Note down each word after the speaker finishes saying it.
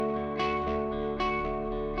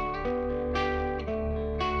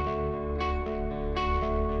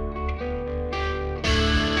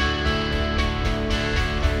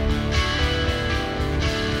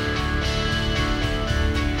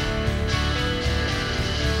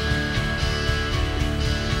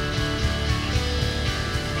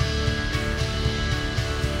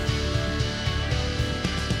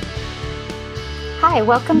Hi,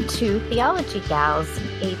 welcome to Theology Gals,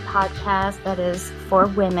 a podcast that is for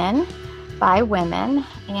women, by women,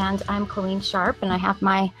 and I'm Colleen Sharp, and I have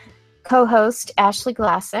my co-host, Ashley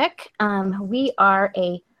Glassick. We are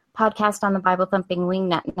a podcast on the Bible Thumping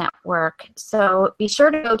Wingnet Network, so be sure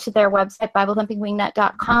to go to their website,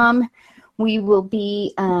 BibleThumpingWingnet.com. We will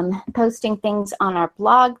be posting things on our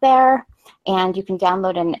blog there, and you can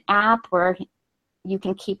download an app where you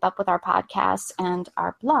can keep up with our podcasts and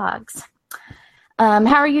our blogs.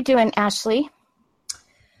 How are you doing, Ashley?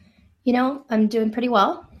 You know, I'm doing pretty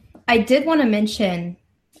well. I did want to mention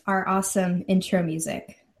our awesome intro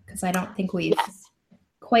music because I don't think we've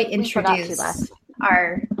quite introduced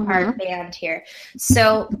our band here.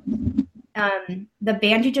 So the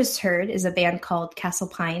band you just heard is a band called Castle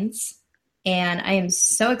Pines, and I am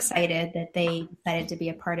so excited that they decided to be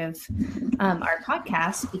a part of our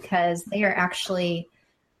podcast because they are actually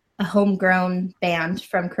a homegrown band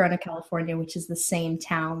from Corona, California, which is the same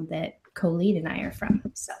town that Colleen and I are from.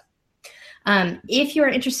 So if you're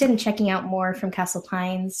interested in checking out more from Castle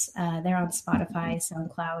Pines, they're on Spotify,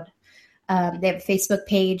 SoundCloud. They have a Facebook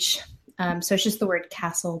page. So it's just the word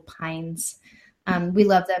Castle Pines. We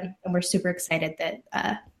love them, and we're super excited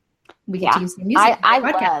that we get to use their music.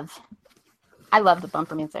 I love the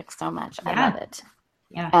bumper music so much. Yeah. I love it.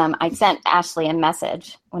 Yeah. I sent Ashley a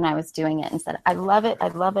message when I was doing it and said, I love it. I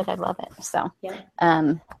love it. I love it. So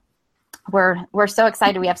we're so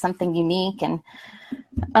excited. We have something unique and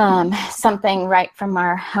something right from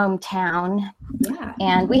our hometown. Yeah.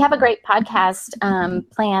 And we have a great podcast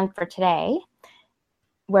planned for today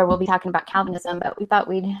where we'll be talking about Calvinism, but we thought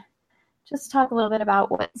we'd just talk a little bit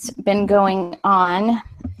about what's been going on.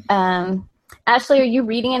 Ashley, are you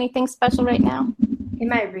reading anything special right now?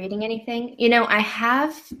 Am I reading anything? You know, I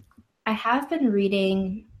have been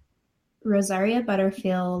reading Rosaria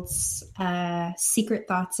Butterfield's Secret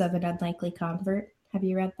Thoughts of an Unlikely Convert. Have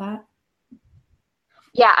you read that?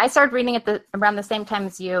 Yeah, I started reading it around the same time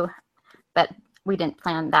as you, but we didn't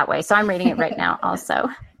plan that way. So I'm reading it right now also.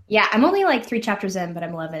 Yeah, I'm only like 3 chapters in, but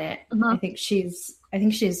I'm loving it. Mm-hmm. I think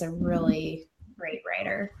she's a really great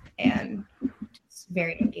writer and it's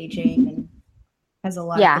very engaging and has a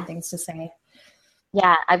lot of good things to say.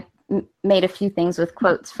 Yeah, I've made a few things with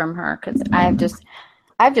quotes from her because I've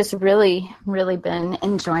just really, really been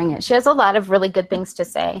enjoying it. She has a lot of really good things to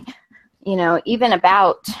say, you know, even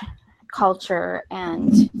about culture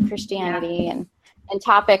and Christianity and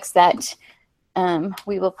topics that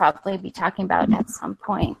we will probably be talking about at some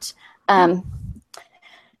point. I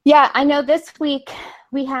know this week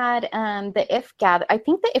we had the IF Gather. I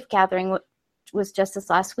think the IF Gathering was just this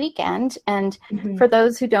last weekend. And for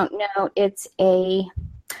those who don't know, it's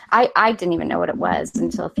I didn't even know what it was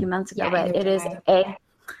until a few months ago, but it is a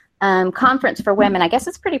conference for women. I guess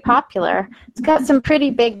it's pretty popular. It's got some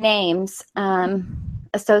pretty big names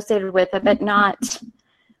associated with it, but not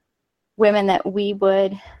women that we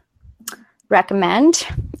would recommend.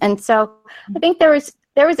 And so I think there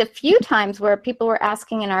was a few times where people were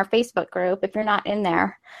asking in our Facebook group, if you're not in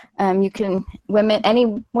there, any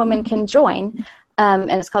woman can join,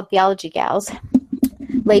 and it's called Theology Gals,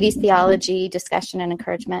 Ladies Theology Discussion and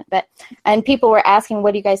Encouragement. And people were asking,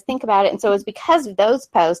 what do you guys think about it? And so it was because of those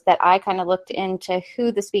posts that I kind of looked into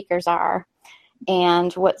who the speakers are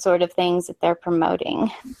and what sort of things that they're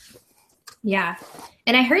promoting. Yeah.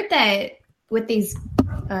 And I heard that with these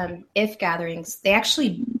IF gatherings, they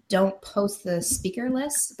actually don't post the speaker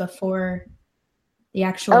list before the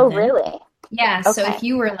actual event. Really? Yeah. Okay. So if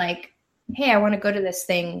you were like, hey, I want to go to this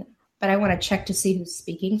thing, but I want to check to see who's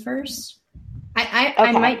speaking first.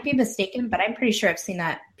 I might be mistaken, but I'm pretty sure I've seen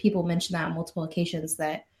that people mention that on multiple occasions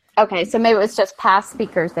that. Okay, so maybe it was just past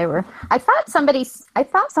speakers I thought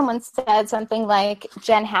someone said something like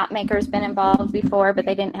Jen Hatmaker's been involved before, but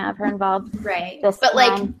they didn't have her involved. Right. But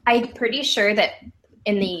like, I'm pretty sure that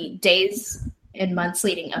in the days and months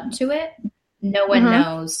leading up to it, no one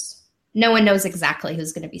knows exactly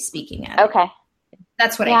who's going to be speaking at it. Okay.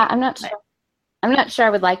 That's what I'm not sure. I'm not sure I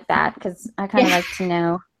would like that because I kind of like to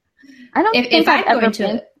know. I don't think I've ever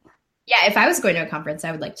been. If I was going to a conference,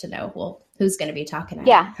 I would like to know, well, who's going to be talking at it.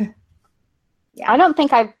 Yeah. I don't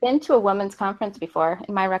think I've been to a women's conference before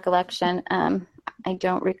in my recollection. I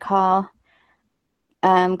don't recall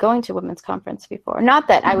going to a women's conference before. Not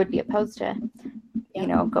that I would be opposed to,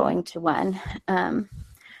 going to one.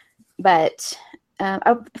 But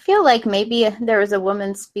I feel like maybe there was a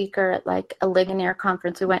woman speaker at like a Ligonier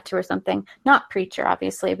conference we went to or something. Not preacher,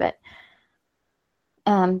 obviously, but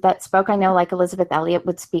that spoke. I know like Elizabeth Elliot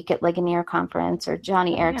would speak at Ligonier conference or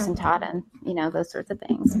Johnny Erickson taught and, those sorts of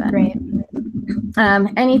things. But, Great.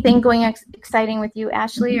 Anything going exciting with you,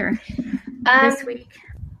 Ashley, or this week?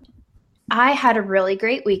 I had a really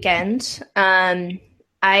great weekend.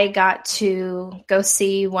 I got to go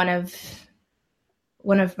see one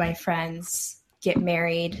of my friends get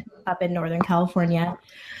married up in Northern California.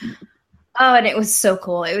 Oh, and it was so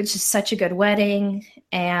cool. It was just such a good wedding,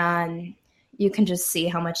 and you can just see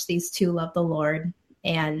how much these two love the Lord.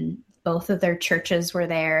 And both of their churches were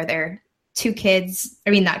there. Their two kids,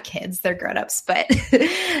 I mean, not kids, they're grown-ups, but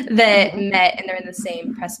that met, and they're in the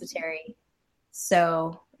same presbytery.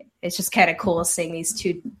 So it's just kind of cool seeing these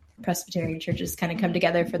two Presbyterian churches kind of come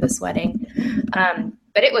together for this wedding.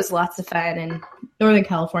 But it was lots of fun, and Northern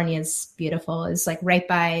California is beautiful. It's like right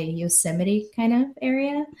by Yosemite kind of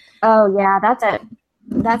area. Oh yeah,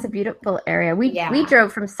 that's a beautiful area. We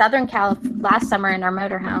drove from Southern Cal last summer in our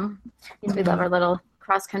motorhome. Because we love our little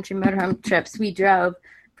cross country motorhome trips. We drove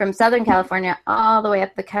from Southern California all the way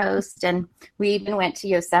up the coast, and we even went to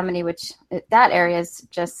Yosemite, which that area is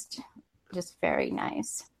just very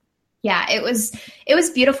nice. Yeah, it was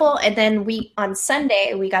beautiful. And then on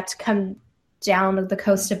Sunday, we got to come down the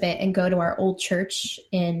coast a bit and go to our old church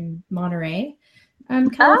in Monterey,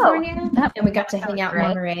 California. And we got to hang out in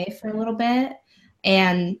Monterey for a little bit.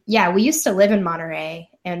 And yeah, we used to live in Monterey,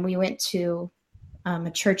 and we went to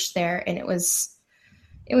a church there, and it was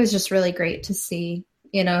just really great to see,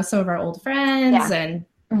 some of our old friends. Yeah.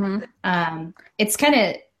 And it's kind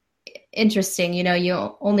of interesting,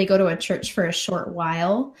 you only go to a church for a short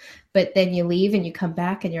while, but then you leave and you come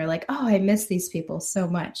back and you're like, oh, I miss these people so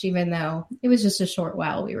much, even though it was just a short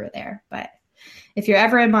while we were there. But if you're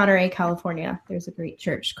ever in Monterey, California, there's a great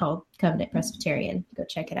church called Covenant Presbyterian. Go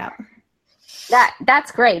check it out.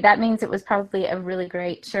 That's great. That means it was probably a really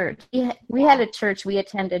great church. We had a church we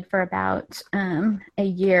attended for about a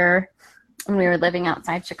year when we were living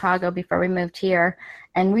outside Chicago before we moved here,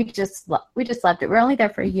 and we just loved it. We're only there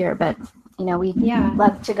for a year, but we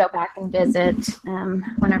love to go back and visit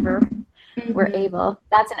whenever we're able.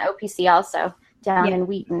 That's an OPC also down in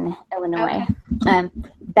Wheaton, Illinois,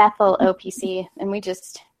 Bethel OPC, and we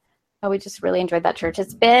just really enjoyed that church.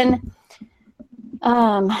 It's been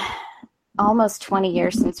almost 20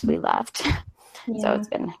 years since we left, so it's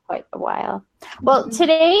been quite a while. Well,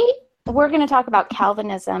 today we're going to talk about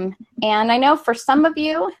Calvinism, and I know for some of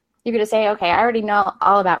you, you're going to say, okay, I already know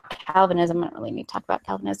all about Calvinism. I don't really need to talk about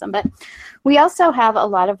Calvinism, but we also have a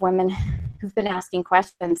lot of women who've been asking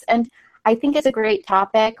questions, and I think it's a great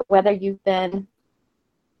topic, whether you've been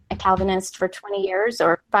a Calvinist for 20 years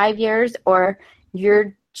or 5 years, or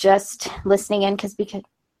you're just listening in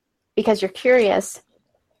because you're curious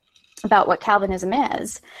about what Calvinism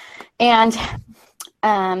is. And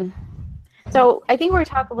so I think we're going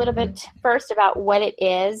to talk a little bit first about what it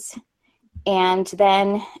is, and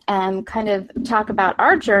then kind of talk about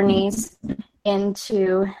our journeys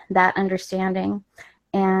into that understanding,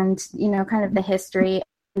 and kind of the history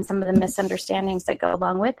and some of the misunderstandings that go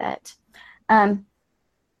along with it.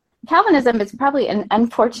 Calvinism is probably an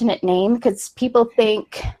unfortunate name because people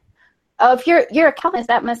think, oh, if you're a Calvinist,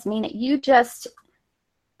 that must mean that you just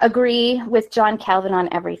agree with John Calvin on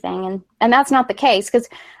everything, and that's not the case, because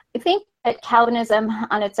I think that Calvinism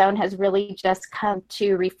on its own has really just come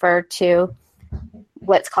to refer to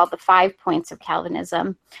what's called the 5 points of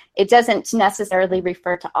Calvinism. It doesn't necessarily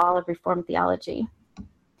refer to all of Reformed theology,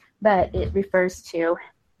 but it refers to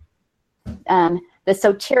the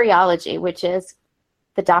soteriology, which is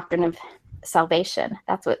the doctrine of salvation.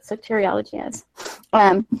 That's what soteriology is.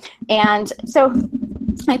 And so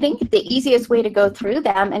I think the easiest way to go through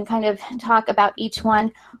them and kind of talk about each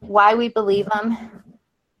one, why we believe them,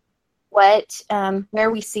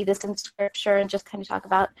 where we see this in Scripture, and just kind of talk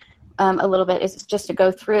about a little bit, is just to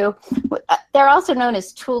go through. They're also known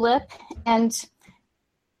as TULIP, and so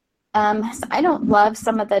I don't love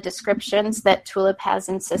some of the descriptions that TULIP has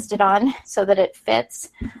insisted on so that it fits,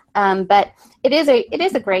 but it is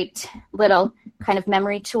a great little kind of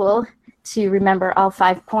memory tool to remember all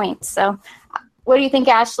 5 points. So what do you think,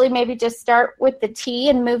 Ashley? Maybe just start with the T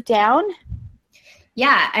and move down?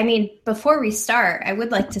 Yeah, I mean, before we start, I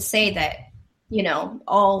would like to say that,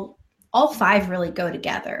 all 5 really go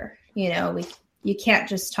together. You can't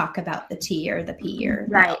just talk about the T or the P or,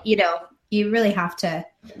 right. You really have to,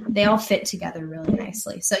 they all fit together really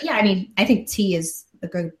nicely. So yeah, I mean, I think T is a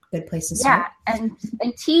good place to start. Yeah,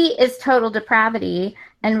 and T is total depravity.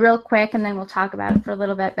 And real quick, and then we'll talk about it for a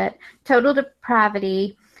little bit, but total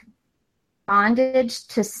depravity, bondage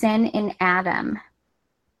to sin in Adam.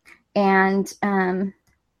 And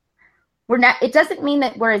it doesn't mean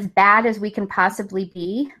that we're as bad as we can possibly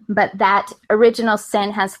be, but that original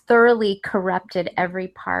sin has thoroughly corrupted every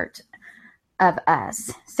part of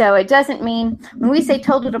us. So it doesn't mean, when we say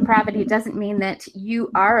total depravity, it doesn't mean that you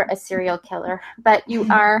are a serial killer, but you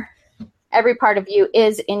are every part of you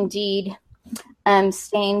is indeed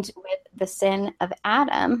stained with the sin of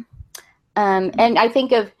Adam. And I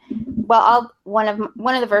think of, one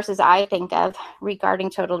of the verses I think of regarding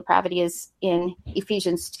total depravity is in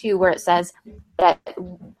Ephesians 2, where it says that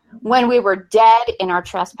when we were dead in our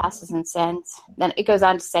trespasses and sins, then it goes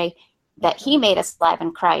on to say that he made us alive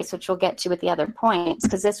in Christ, which we'll get to with the other points,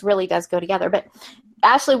 because this really does go together. But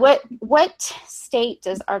Ashley, what state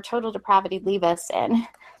does our total depravity leave us in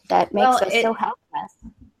that makes us so helpless?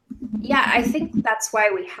 Yeah, I think that's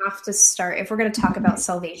why we have to start. If we're going to talk about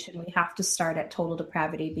salvation, we have to start at total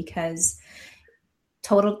depravity, because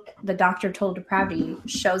the doctrine of total depravity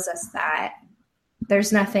shows us that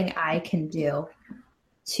there's nothing I can do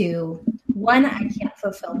to, one, I can't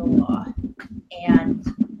fulfill the law and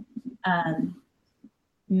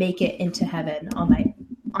make it into heaven on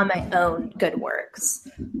my own good works.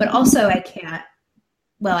 But also I can't,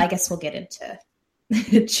 well, I guess we'll get into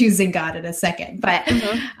choosing God in a second. But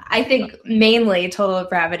I think mainly total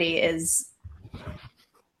depravity is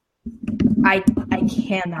I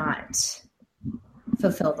cannot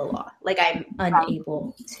fulfill the law. Like, I'm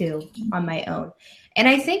unable to on my own. And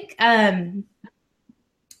I think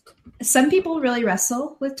some people really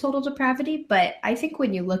wrestle with total depravity, but I think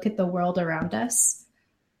when you look at the world around us,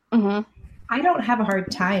 I don't have a hard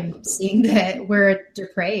time seeing that we're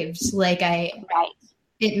depraved. Like,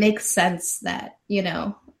 it makes sense that,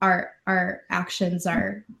 our actions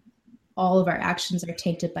all of our actions are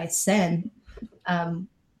tainted by sin.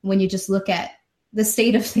 When you just look at the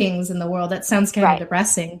state of things in the world, that sounds kind of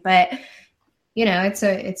depressing, but it's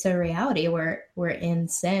a reality. We're in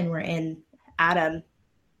sin. We're in Adam.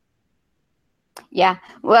 Yeah.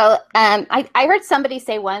 Well, I heard somebody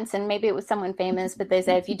say once, and maybe it was someone famous, but they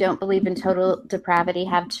said, if you don't believe in total depravity,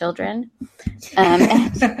 have children.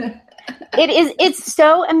 It's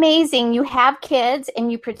so amazing. You have kids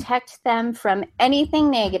and you protect them from anything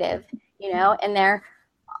negative, and they're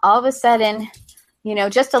all of a sudden,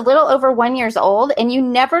 just a little over 1 year old, and you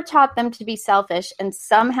never taught them to be selfish, and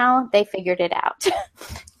somehow they figured it out.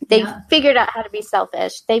 They figured out how to be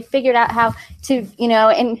selfish. They figured out how to,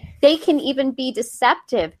 and they can even be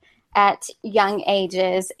deceptive at young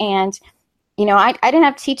ages. And, I didn't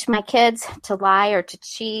have to teach my kids to lie or to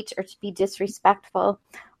cheat or to be disrespectful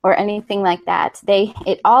or anything like that.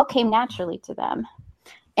 It all came naturally to them.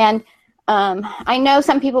 And I know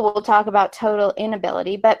some people will talk about total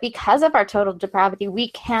inability, but because of our total depravity,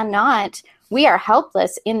 we are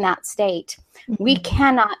helpless in that state. We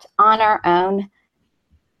cannot on our own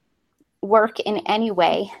work in any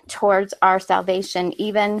way towards our salvation,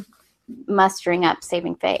 even mustering up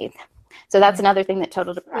saving faith. So that's another thing that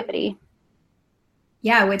total depravity.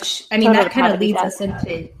 Yeah, which, that kind of leads us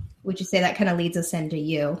into, would you say that kind of leads us into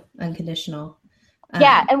you, unconditional?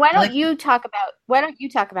 Yeah, and why don't you talk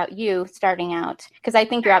about you starting out? Because I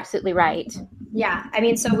think you're absolutely right. Yeah,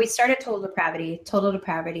 so we started total depravity. Total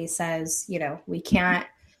depravity says, we can't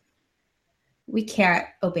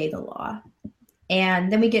obey the law.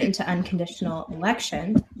 And then we get into unconditional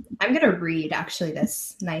election. I'm going to read actually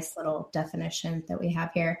this nice little definition that we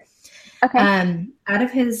have here. Okay. Out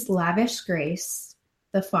of his lavish grace,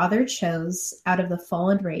 the Father chose out of the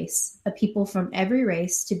fallen race a people from every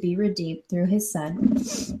race to be redeemed through his Son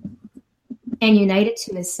and united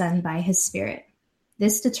to his Son by his Spirit.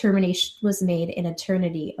 This determination was made in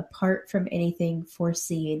eternity apart from anything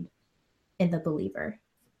foreseen in the believer.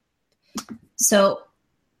 So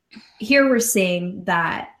here we're seeing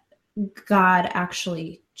that God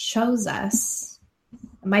actually chose us.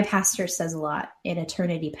 My pastor says a lot, in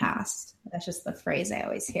eternity past. That's just the phrase I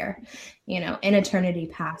always hear. In eternity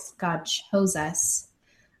past, God chose us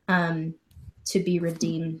to be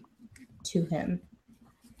redeemed to him.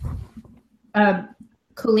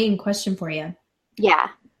 Colleen, question for you. Yeah.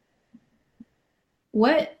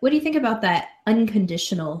 What do you think about that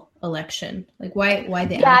unconditional election? Like, why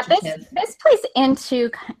the adjective? This plays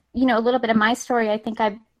into, a little bit of my story. I think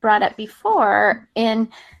I brought up before it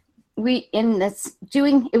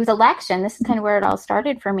was election. This is kind of where it all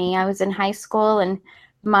started for me. I was in high school, and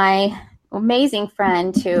my amazing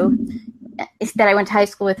friend that I went to high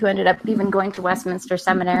school with, who ended up even going to Westminster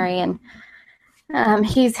Seminary, and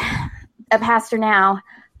he's a pastor now.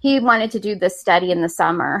 He wanted to do this study in the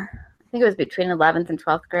summer. I think it was between 11th and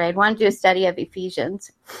 12th grade. Wanted to do a study of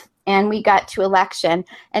Ephesians, and we got to election.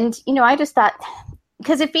 And I just thought,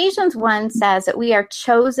 because Ephesians 1 says that we are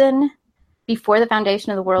chosen before the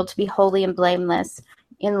foundation of the world to be holy and blameless.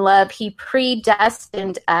 In love, he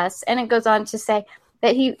predestined us. And it goes on to say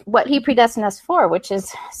that what he predestined us for, which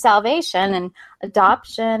is salvation and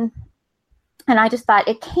adoption. And I just thought,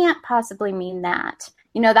 it can't possibly mean that.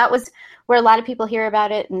 That was where a lot of people hear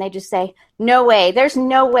about it and they just say, no way, there's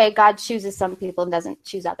no way God chooses some people and doesn't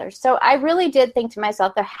choose others. So I really did think to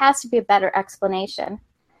myself, there has to be a better explanation.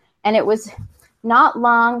 And it was not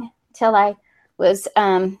long till I was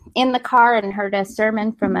in the car and heard a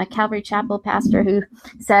sermon from a Calvary Chapel pastor who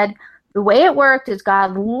said the way it worked is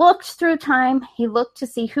God looked through time. He looked to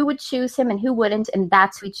see who would choose him and who wouldn't, and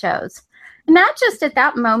that's who he chose. And not just at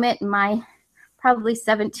that moment, my probably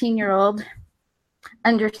 17-year-old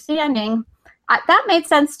understanding, that made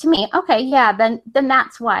sense to me. Okay, yeah, then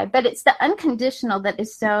that's why. But it's the unconditional that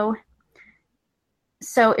is so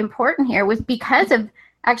important here. Was because of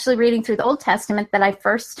actually reading through the Old Testament that I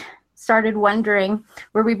first started wondering,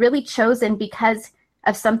 were we really chosen because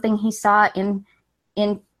of something he saw in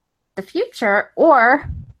the future, or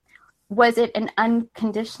was it an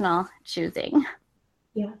unconditional choosing?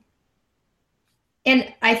 Yeah.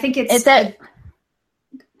 And I think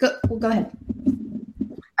go ahead.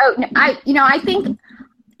 Oh, no, I think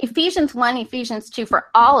Ephesians 1, Ephesians 2 for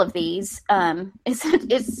all of these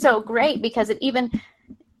is so great because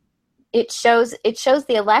it shows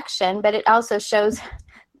the election, but it also shows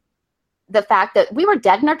the fact that we were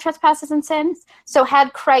dead in our trespasses and sins. So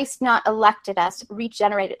had Christ not elected us,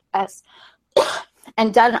 regenerated us,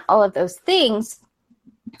 and done all of those things,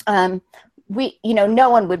 no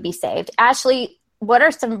one would be saved. Ashley, what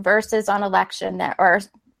are some verses on election that are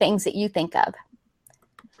things that you think of?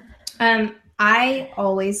 I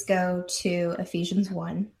always go to Ephesians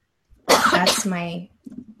 1. That's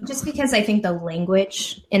just because I think the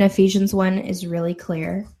language in Ephesians 1 is really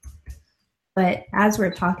clear. But as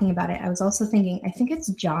we're talking about it, I was also thinking, I think it's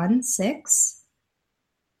John 6,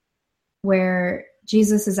 where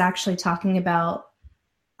Jesus is actually talking about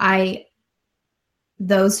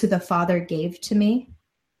those who the Father gave to me.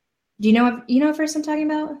 Do you know what verse I'm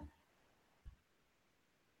talking about?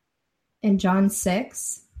 In John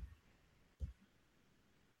 6.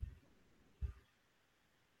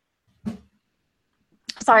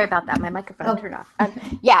 Sorry about that. My microphone turned off. I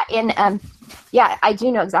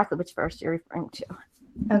do know exactly which verse you're referring to.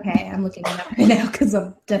 Okay, I'm looking it up right now because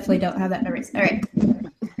I definitely don't have that memorized. All right.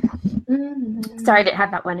 Sorry, I didn't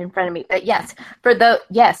have that one in front of me. But yes, do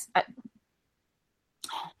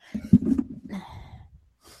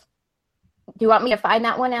you want me to find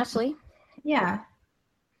that one, Ashley? Yeah.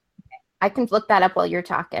 I can look that up while you're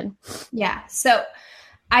talking. Yeah. So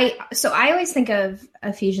I always think of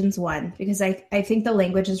Ephesians 1 because I think the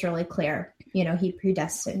language is really clear. He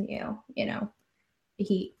predestined you,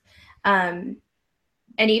 he, and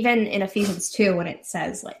even in Ephesians 2, when it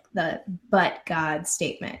says like the but God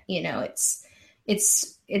statement, it's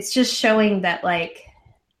just showing that like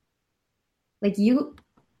you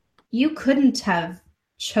couldn't have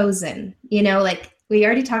chosen, like we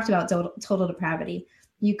already talked about total depravity.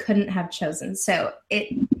 You couldn't have chosen. So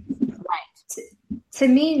to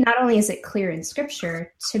me, not only is it clear in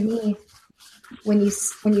Scripture, to me, when you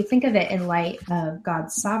think of it in light of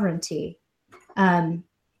God's sovereignty, it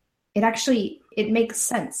makes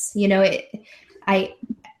sense. I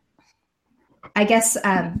guess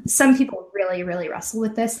some people really, really wrestle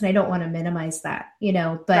with this, and I don't want to minimize that,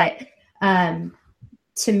 but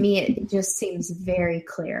to me, it just seems very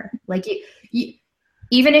clear. Like you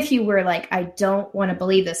even if you were like, I don't want to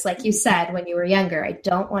believe this, like you said when you were younger, I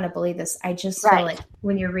don't want to believe this. I just feel like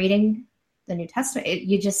when you're reading the New Testament,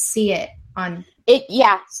 you just see it on it.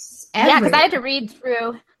 Yeah. Yeah. Because I had to read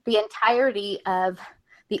through the entirety of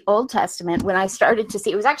the Old Testament when I started to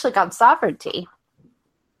see it was actually God's sovereignty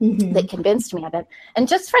that convinced me of it. And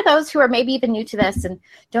just for those who are maybe even new to this and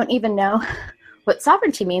don't even know what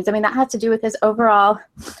sovereignty means, I mean, that has to do with his overall,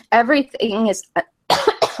 everything is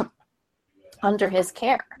under his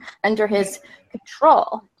care, under his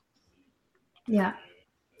control. Yeah.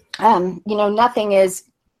 Nothing is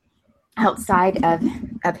outside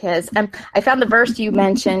of his. I found the verse you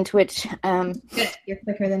mentioned, which good. You're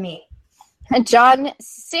quicker than me. John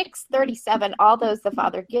 6:37, all those the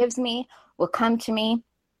Father gives me will come to me,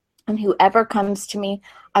 and whoever comes to me,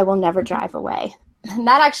 I will never drive away. And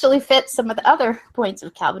that actually fits some of the other points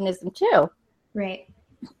of Calvinism too. Right.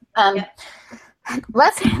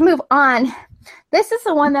 Let's move on. This is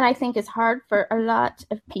the one that I think is hard for a lot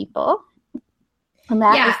of people. And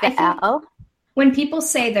that is the L. When people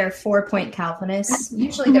say they're 4-point Calvinists,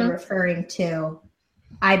 usually they're referring to,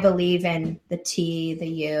 I believe in the T, the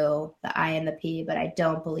U, the I, and the P, but I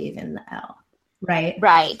don't believe in the L. Right?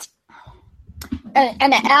 Right.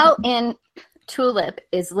 And the L in TULIP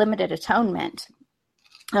is limited atonement.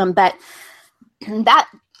 But that,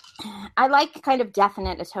 I like kind of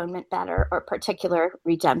definite atonement better, or particular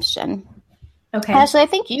redemption. Okay. Ashley, I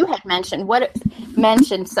think you had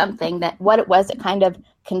mentioned something that what it was that kind of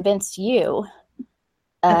convinced you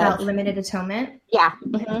about limited atonement. Yeah.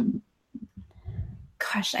 Mm-hmm.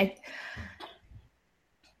 Gosh,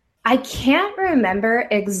 I can't remember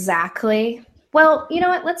exactly. Well, you know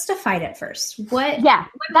what? Let's define it first. What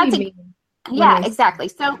do you mean? Yeah, exactly.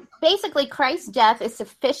 So basically, Christ's death is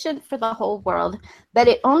sufficient for the whole world, but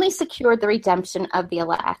it only secured the redemption of the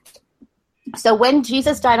elect. So when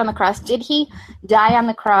Jesus died on the cross, did he die on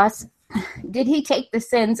the cross? Did he take the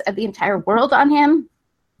sins of the entire world on him,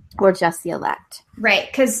 or just the elect? Right,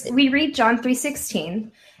 because we read John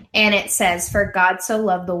 3:16, and it says, "For God so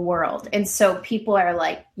loved the world." And so people are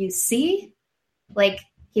like, you see? Like,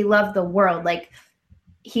 he loved the world. Like,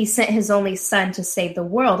 he sent his only son to save the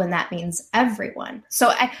world, and that means everyone. So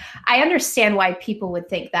I understand why people would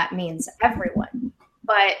think that means everyone.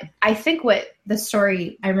 But I think what the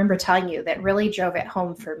story I remember telling you that really drove it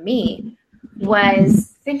home for me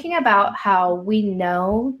was thinking about how we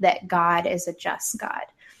know that God is a just God.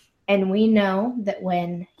 And we know that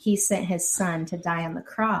when he sent his son to die on the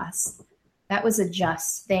cross, that was a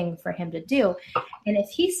just thing for him to do. And if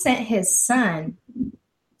he sent his son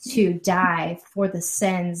to die for the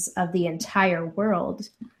sins of the entire world,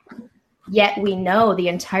 yet we know the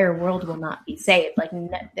entire world will not be saved. Like,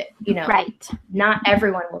 you know, right. Not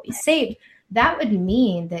everyone will be saved. That would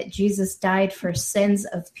mean that Jesus died for sins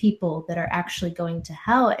of people that are actually going to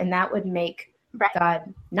hell. And that would make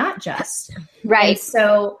God not just. Right. And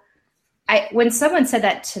so when someone said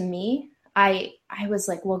that to me, I was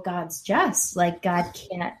like, well, God's just. Like, God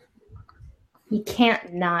can't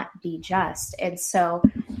not be just. And so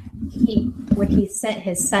when he sent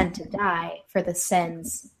his son to die for the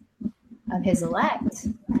sins of his elect,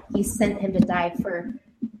 he sent him to die for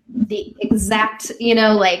the exact, you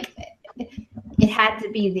know, like, it had to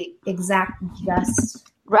be the exact just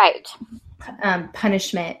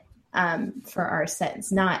punishment for our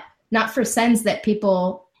sins, not for sins that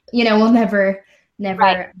people, you know, will never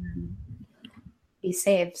be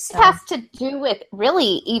saved. So. It has to do with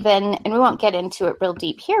really even, and we won't get into it real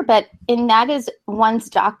deep here, but that is one's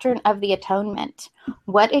doctrine of the atonement.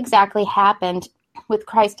 What exactly happened with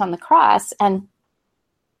Christ on the cross? And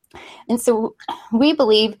so we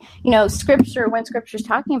believe, you know, when Scripture's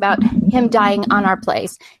talking about him dying on our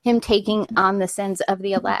place, him taking on the sins of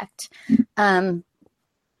the elect,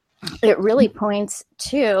 it really points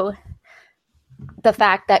to the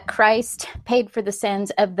fact that Christ paid for the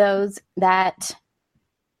sins of those that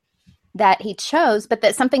he chose, but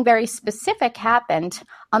that something very specific happened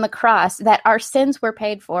on the cross, that our sins were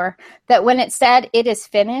paid for, that when it said it is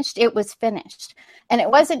finished, it was finished. And it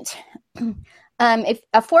wasn't, if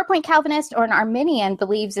a 4-point Calvinist or an Arminian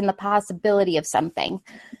believes in the possibility of something.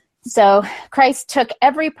 So Christ took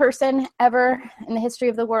every person ever in the history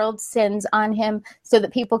of the world's sins on him so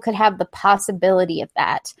that people could have the possibility of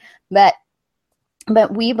that. But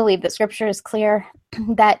we believe that Scripture is clear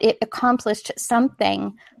that it accomplished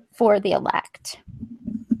something for the elect.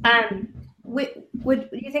 Would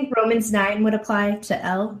you think Romans 9 would apply to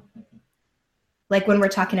L? Like when we're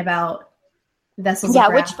talking about vessels of wrath?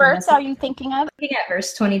 Yeah, which verse are you thinking of? Looking at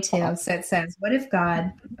verse 22. So it says, "What if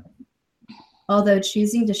God, although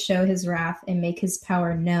choosing to show his wrath and make his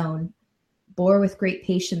power known, bore with great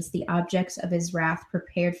patience the objects of his wrath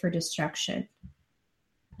prepared for destruction?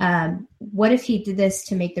 What if he did this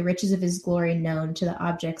to make the riches of his glory known to the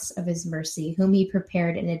objects of his mercy, whom he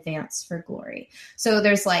prepared in advance for glory?" So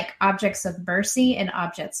there's like objects of mercy and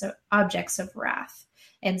objects of wrath.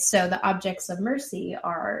 And so the objects of mercy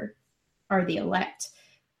are the elect.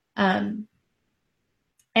 And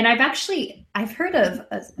I've heard of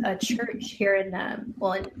a church here in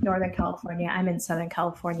Northern California. I'm in Southern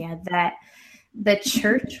California, that the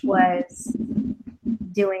church was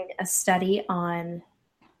doing a study on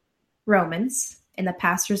Romans, and the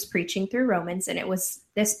pastor's preaching through Romans, and it was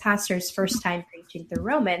this pastor's first time preaching through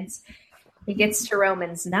Romans. He gets to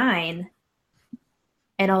Romans 9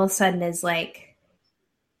 and all of a sudden is like,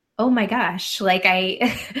 oh my gosh, like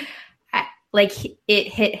like it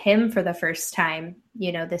hit him for the first time,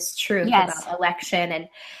 you know, this truth about election.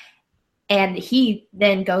 And he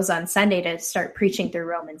then goes on Sunday to start preaching through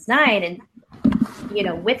Romans 9, and, you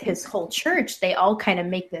know, with his whole church, they all kind of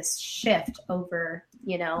make this shift over,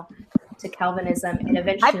 you know, to Calvinism. And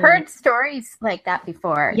eventually, I've heard stories like that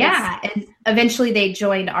before. Yeah. And eventually they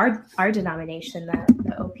joined our denomination, the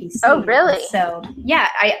OPC. Oh, really? So yeah,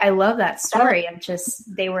 I love that story.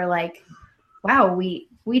 They were like, wow, we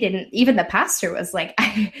didn't, even the pastor was like,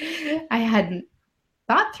 I hadn't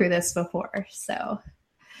thought through this before. So.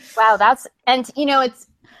 Wow. And you know,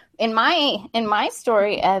 in my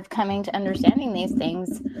story of coming to understanding these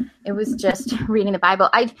things, it was just reading the Bible.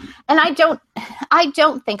 I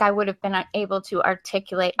don't think I would have been able to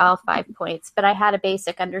articulate all 5 points, but I had a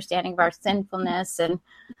basic understanding of our sinfulness and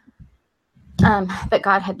that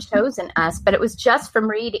God had chosen us. But it was just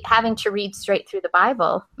from having to read straight through the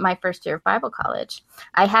Bible. My first year of Bible college,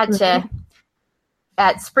 I had to.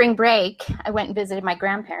 At spring break, I went and visited my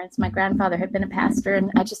grandparents. My grandfather had been a pastor, and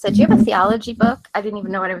I just said, "Do you have a theology book?" I didn't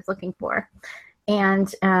even know what I was looking for,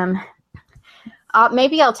 and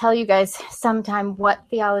maybe I'll tell you guys sometime what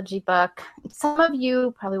theology book. Some of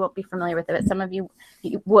you probably won't be familiar with it, but some of you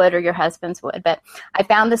would, or your husbands would. But I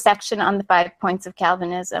found the section on the 5 points of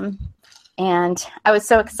Calvinism, and I was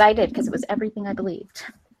so excited because it was everything I believed.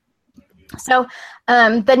 So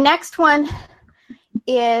the next one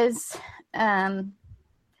is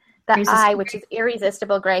which is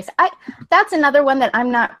irresistible grace. That's another one that I'm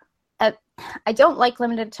not. I don't like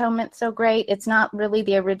limited atonement so great. It's not really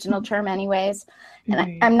the original term, anyways,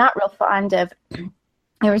 and I'm not real fond of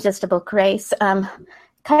irresistible grace.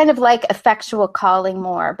 Kind of like effectual calling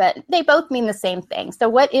more, but they both mean the same thing. So,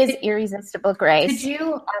 what is irresistible grace? Could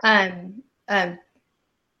you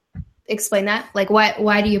explain that? Like,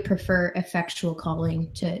 why do you prefer effectual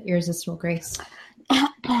calling to irresistible grace?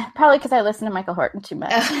 Probably because I listen to Michael Horton too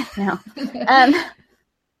much. No.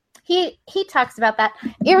 He talks about that.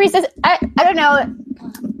 I don't know.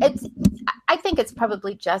 I think it's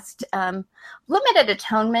probably just limited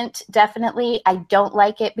atonement. Definitely, I don't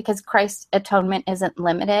like it because Christ's atonement isn't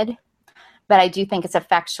limited, but I do think it's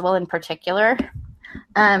effectual in particular.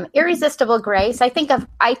 Irresistible grace. I think of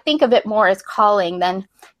it more as calling than,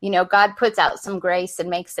 God puts out some grace and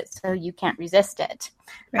makes it so you can't resist it.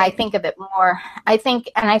 Right. I think of it more. I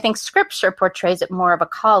think Scripture portrays it more of a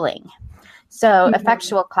calling. So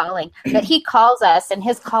effectual calling, that he calls us, and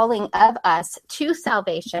his calling of us to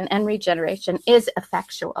salvation and regeneration is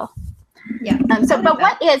effectual. Yeah. But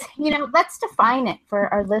what is, let's define it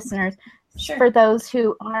for our listeners, sure, for those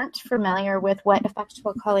who aren't familiar with what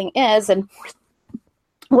effectual calling is. And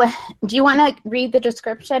what, do you want to read the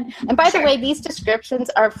description? And by the way, these descriptions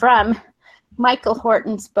are from Michael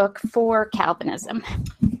Horton's book, For Calvinism.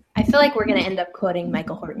 I feel like we're going to end up quoting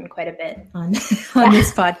Michael Horton quite a bit on this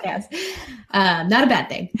podcast. Not a bad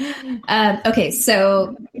thing. Okay,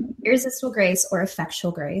 so irresistible grace or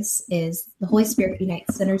effectual grace is the Holy Spirit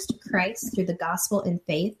unites sinners to Christ through the gospel and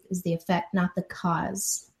faith is the effect, not the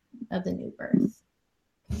cause of the new birth.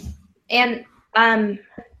 And,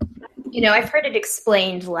 I've heard it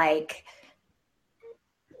explained like,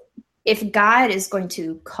 if God is going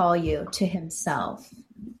to call you to himself,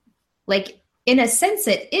 like, in a sense,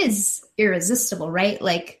 it is irresistible, right?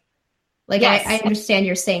 Like yes. I understand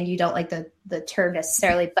you're saying you don't like the term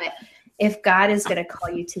necessarily, but if God is going to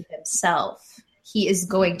call you to himself, he is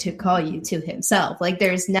going to call you to himself. Like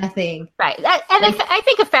there's nothing. Right. I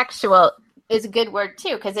think effectual is a good word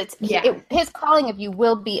too, because his calling of you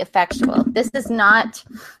will be effectual. This is not,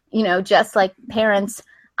 just like parents,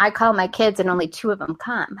 I call my kids and only 2 of them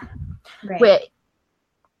come. Right.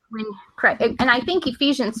 And I think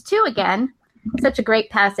Ephesians 2 again, such a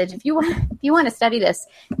great passage. If you want to study this,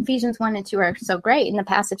 Ephesians 1 and 2 are so great. In the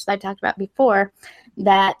passage that I talked about before,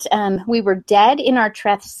 that we were dead in our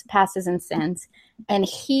trespasses and sins, and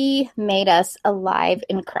he made us alive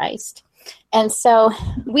in Christ. And so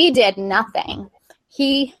we did nothing.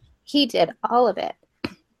 He did all of it.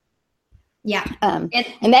 Yeah. And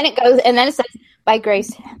then it says, by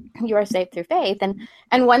grace you are saved through faith.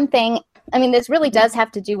 And one thing, this really does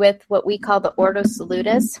have to do with what we call the Ordo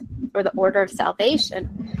Salutis, or the order of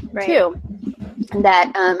salvation, right, too.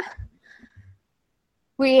 That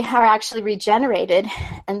we are actually regenerated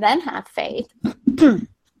and then have faith.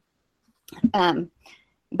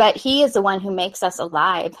 But he is the one who makes us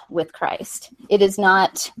alive with Christ. It is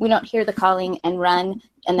not, we don't hear the calling and run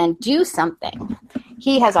and then do something.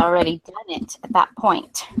 He has already done it at that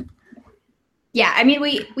point. Yeah,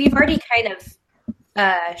 we've already kind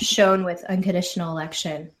of shown with unconditional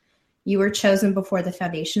election. You were chosen before the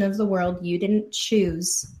foundation of the world. You didn't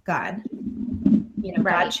choose God. Right.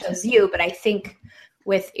 God chose you. But I think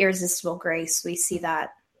with irresistible grace, we see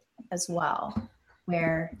that as well,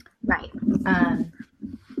 where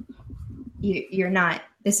you're not.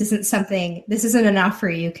 This isn't enough for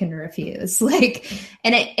you can refuse.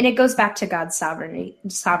 And it goes back to God's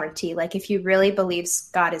sovereignty. Like if you really believe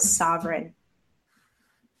God is sovereign,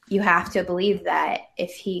 you have to believe that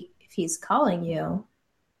if he's calling you,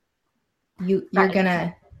 you're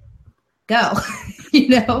gonna go,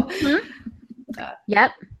 Mm-hmm.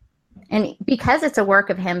 Yep. And because it's a work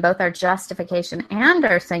of him, both our justification and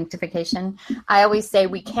our sanctification, I always say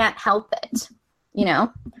we can't help it.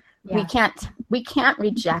 We can't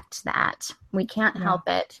reject that. We can't help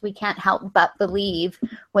it. We can't help but believe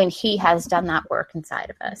when he has done that work inside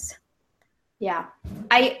of us. Yeah.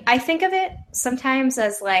 I think of it sometimes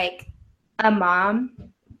as like a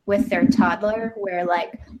mom with their toddler, where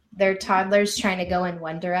like their toddler's trying to go in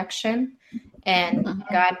one direction, and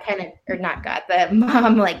God kind of, or not God, the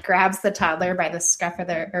mom like grabs the toddler by the scruff of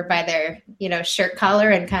by their, shirt collar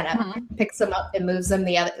and kind of picks them up and moves them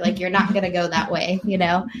the other, like, you're not going to go that way,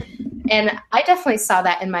 And I definitely saw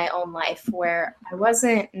that in my own life, where I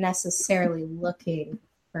wasn't necessarily looking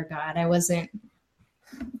for God. I wasn't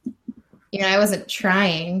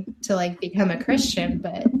trying to like become a Christian,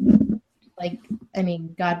 but like, I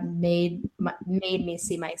mean, God made me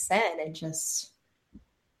see my sin and just,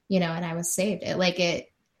 and I was saved. It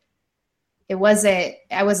wasn't,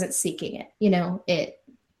 I wasn't seeking it,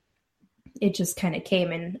 it just kind of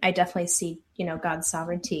came, and I definitely see, God's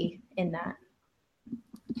sovereignty in that.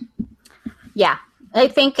 Yeah. I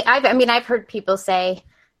think I've heard people say,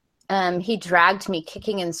 he dragged me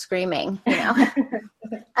kicking and screaming, but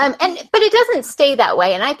it doesn't stay that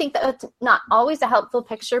way. And I think that's not always a helpful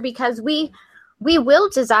picture, because we will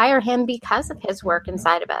desire him because of his work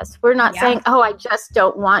inside of us. We're not saying, oh, I just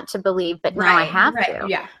don't want to believe, but now I have to.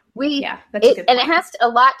 Yeah. And it has a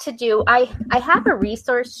lot to do. I have a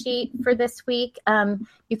resource sheet for this week.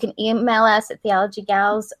 You can email us at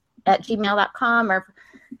theologygals@gmail.com or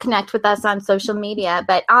connect with us on social media.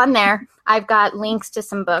 But on there, I've got links to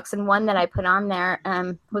some books. And one that I put on there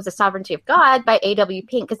was The Sovereignty of God by A.W.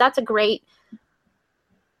 Pink, because that's a great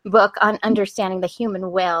book on understanding the human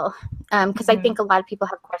will, because I think a lot of people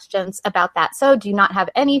have questions about that. So do you not have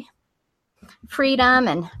any freedom,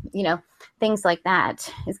 and things like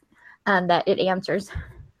that, that it answers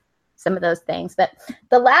some of those things. But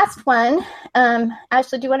the last one,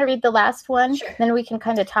 Ashley, do you want to read the last one? Sure. Then we can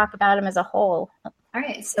kind of talk about them as a whole. All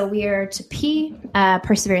right, so we are to P,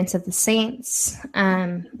 perseverance of the saints.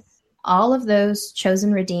 All of those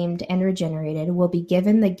chosen, redeemed, and regenerated will be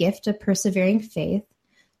given the gift of persevering faith,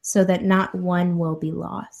 so that not one will be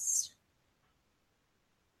lost.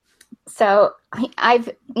 So I've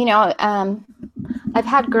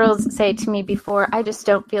had girls say to me before, I just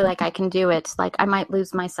don't feel like I can do it. Like I might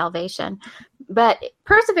lose my salvation. But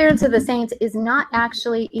perseverance of the saints is not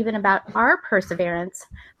actually even about our perseverance,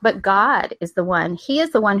 but God is the one. He is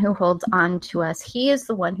the one who holds on to us. He is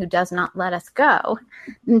the one who does not let us go.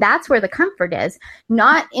 And that's where the comfort is,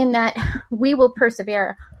 not in that we will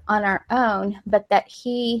persevere on our own, but that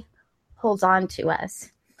he holds on to us,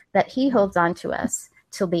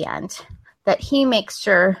 till the end, that he makes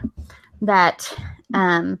sure that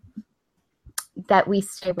that we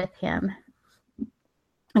stay with him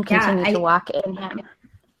and continue to walk in him.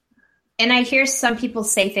 And I hear some people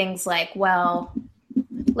say things like, well,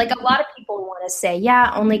 like a lot of people want to say,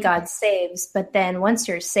 yeah, only God saves. But then once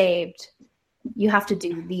you're saved, you have to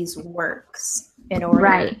do these works in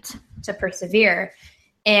order to persevere.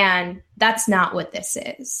 And that's not what this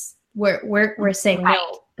is. We're saying,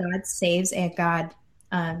 no, God saves, and God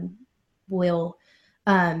will.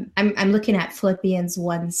 I'm looking at Philippians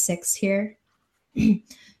 1:6 here.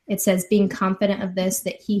 It says, being confident of this,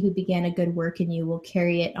 that he who began a good work in you will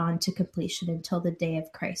carry it on to completion until the day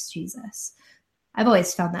of Christ Jesus. I've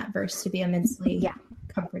always found that verse to be immensely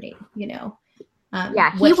comforting, he will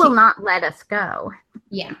not let us go.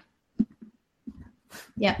 Yeah.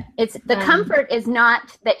 Yeah. It's the comfort is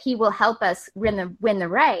not that he will help us win the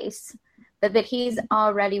race, but that he's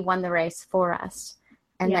already won the race for us,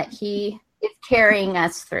 and that he is carrying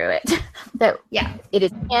us through it. That it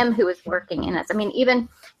is him who is working in us. I mean, even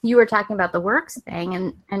you were talking about the works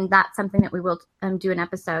thing, and that's something that we will do an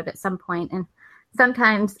episode at some point. And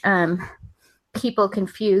sometimes people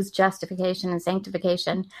confuse justification and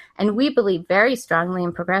sanctification, and we believe very strongly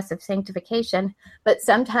in progressive sanctification, but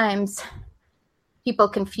sometimes people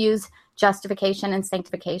confuse justification and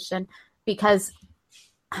sanctification, because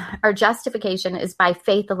our justification is by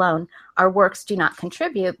faith alone. Our works do not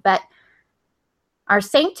contribute, but our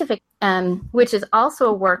sanctification, which is also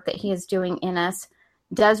a work that he is doing in us,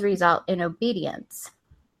 does result in obedience.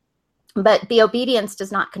 But the obedience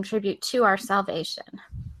does not contribute to our salvation.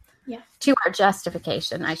 Yeah. To our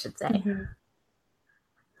justification, I should say. Mm-hmm.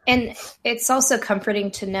 And it's also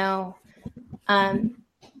comforting to know,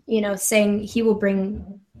 saying he will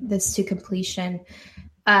bring this to completion.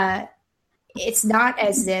 It's not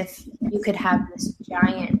as if you could have this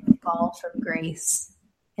giant fall from grace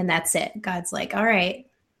and that's it. God's like, all right,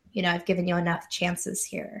 I've given you enough chances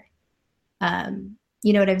here.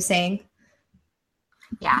 You know what I'm saying?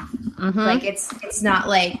 Yeah. Mm-hmm. Like it's not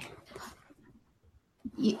like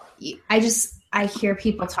I just I hear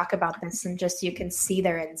people talk about this and just, you can see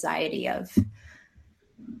their anxiety of,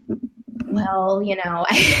 well,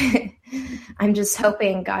 I'm just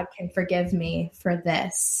hoping God can forgive me for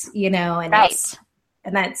this, and right.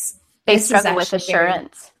 They struggle with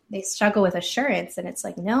assurance. They struggle with assurance. And it's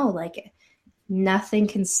like, no, like nothing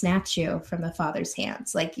can snatch you from the Father's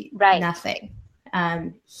hands. Like nothing.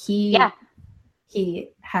 He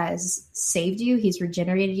has saved you. He's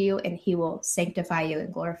regenerated you, and he will sanctify you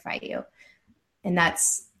and glorify you. And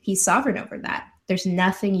he's sovereign over that. There's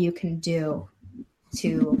nothing you can do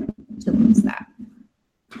to lose that.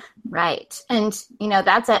 Right. And, and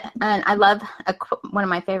I love one of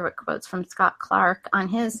my favorite quotes from Scott Clark on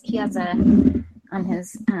his website,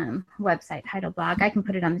 Heidelblog. I can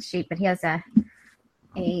put it on the sheet, but he has a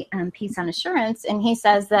piece on assurance. And he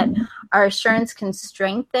says that our assurance can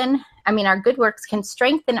our good works can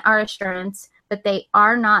strengthen our assurance, but they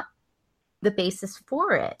are not the basis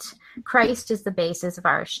for it. Christ is the basis of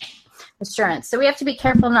our assurance. So we have to be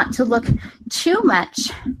careful not to look too much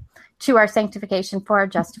to our sanctification for our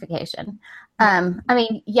justification.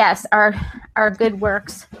 Yes, our good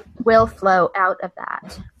works will flow out of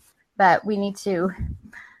that, but we need to,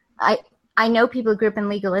 I know people who grew up in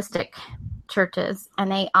legalistic churches,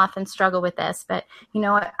 and they often struggle with this, but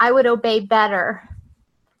I would obey better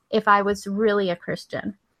if I was really a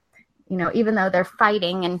Christian, even though they're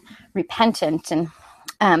fighting and repentant, and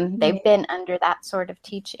they've been under that sort of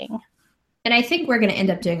teaching. And I think we're going to end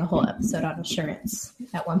up doing a whole episode on assurance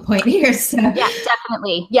at one point here. So yeah,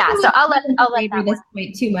 definitely. Yeah. So I'll let this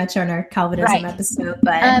point too much on our Calvinism episode,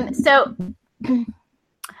 but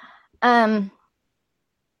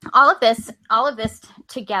all of this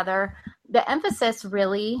together, the emphasis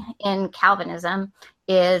really in Calvinism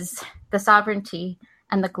is the sovereignty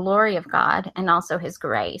and the glory of God, and also his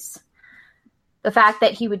grace. The fact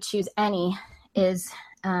that he would choose any is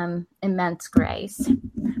immense grace.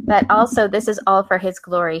 But also, this is all for his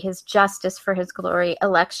glory, his justice for his glory,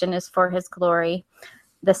 election is for his glory,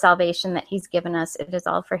 the salvation that he's given us, it is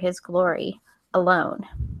all for his glory alone.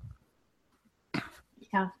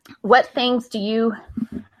 Yeah. What things do you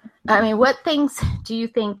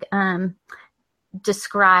think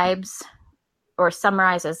describes or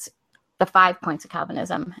summarizes the 5 points of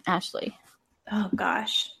Calvinism, Ashley? Oh,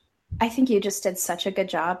 gosh. I think you just did such a good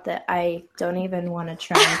job that I don't even want to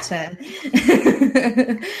try to.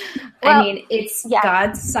 It's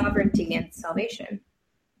God's sovereignty and salvation.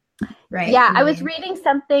 Right. Yeah, I was reading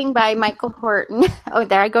something by Michael Horton. Oh,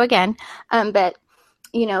 there I go again. But,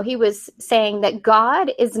 he was saying that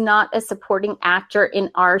God is not a supporting actor in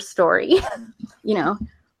our story.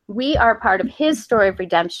 We are part of his story of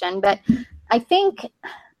redemption. But I think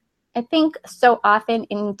so often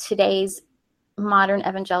in today's modern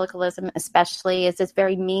evangelicalism, especially, is this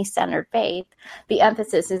very me-centered faith. The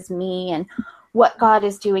emphasis is me and what God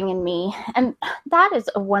is doing in me. And that is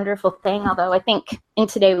a wonderful thing, although I think in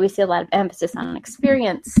today we see a lot of emphasis on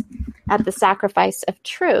experience at the sacrifice of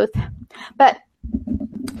truth. But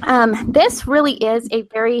this really is a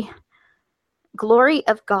very glory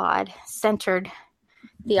of God centered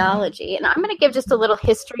theology. And I'm going to give just a little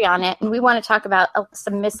history on it. And we want to talk about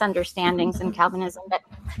some misunderstandings in Calvinism. But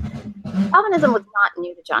Calvinism was not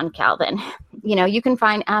new to John Calvin. You can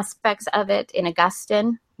find aspects of it in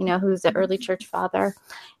Augustine, who's the early church father.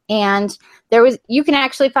 And you can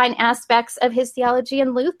actually find aspects of his theology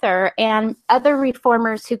in Luther and other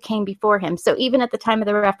reformers who came before him. So even at the time of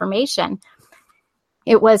the Reformation,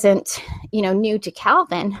 it wasn't, new to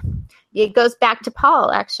Calvin. It goes back to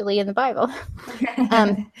Paul, actually, in the Bible.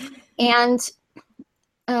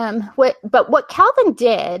 What Calvin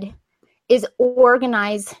did is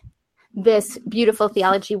organize this beautiful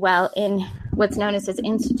theology well in what's known as his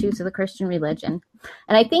Institutes of the Christian Religion.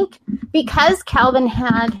 And I think because Calvin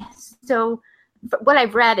what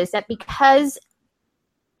I've read is that because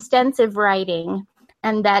extensive writing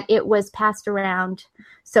and that it was passed around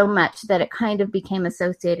so much that it kind of became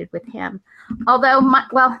associated with him. Although,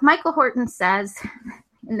 Michael Horton says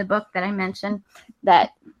in the book that I mentioned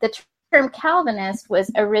that the term Calvinist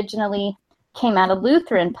came out of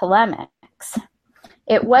Lutheran polemics.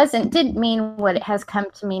 It didn't mean what it has come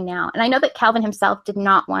to mean now. And I know that Calvin himself did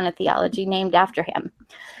not want a theology named after him.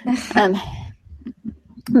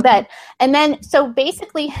 But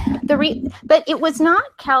it was not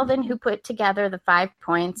Calvin who put together the 5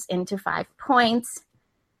 points into 5 points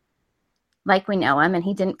like we know him, and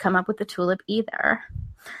he didn't come up with the tulip either.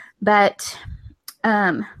 But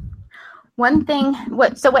what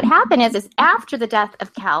happened is after the death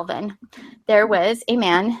of Calvin, there was a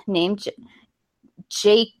man named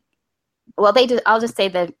I'll just say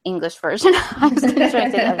the English version. I was going to try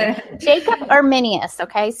to say that. Jacob Arminius.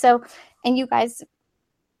 Okay, so and you guys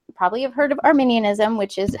probably have heard of Arminianism,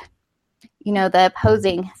 which is, the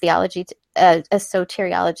opposing theology to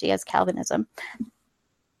soteriology as Calvinism.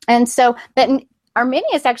 And so that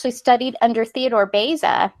Arminius actually studied under Theodore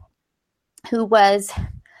Beza, who was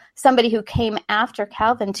somebody who came after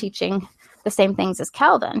Calvin, teaching the same things as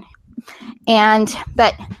Calvin.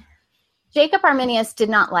 But Jacob Arminius did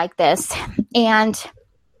not like this, and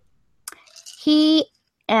he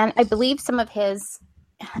and I believe some of his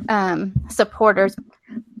supporters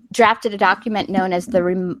drafted a document known as the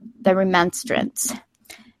Remonstrance.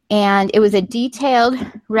 And it was a detailed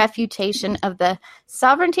refutation of the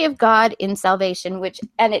sovereignty of God in salvation,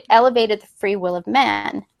 and it elevated the free will of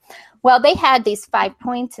man. Well, they had these 5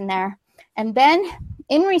 points in there. And then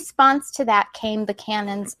in response to that came the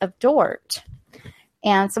canons of Dort.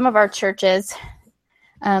 And some of our churches,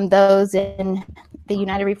 those in the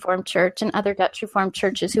United Reformed Church and other Dutch Reformed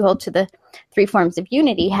churches who hold to the 3 forms of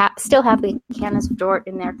unity, still have the canons of Dort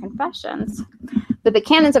in their confessions. But the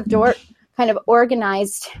canons of Dort kind of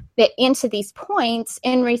organized it into these points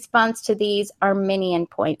in response to these Arminian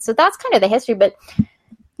points. So that's kind of the history. But,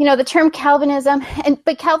 the term Calvinism,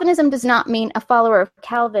 but Calvinism does not mean a follower of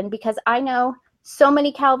Calvin, because I know so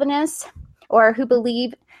many Calvinists, or who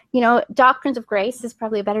believe, doctrines of grace is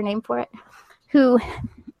probably a better name for it, who,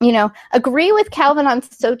 agree with Calvin on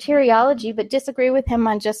soteriology, but disagree with him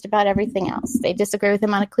on just about everything else. They disagree with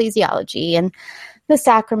him on ecclesiology and the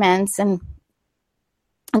sacraments and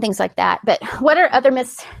things like that. But what are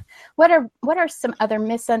some other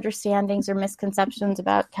misunderstandings or misconceptions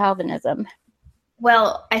about Calvinism?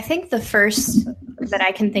 Well, I think the first that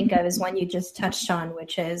I can think of is one you just touched on,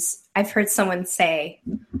 which is I've heard someone say,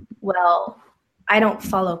 well, I don't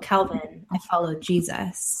follow Calvin, I follow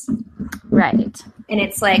Jesus. Right. And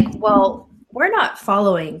it's like, well, we're not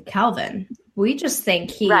following Calvin. We just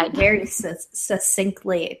think he very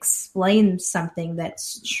succinctly explains something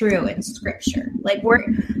that's true in Scripture. Like we're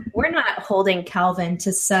not holding Calvin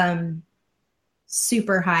to some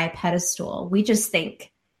super high pedestal. We just think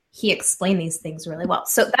he explained these things really well.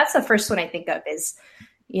 So that's the first one I think of is,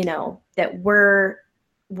 that we're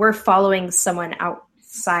following someone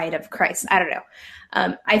outside of Christ. I don't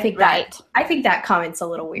know. I think that comment's a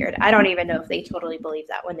little weird. I don't even know if they totally believe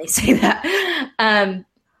that when they say that.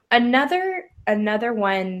 Another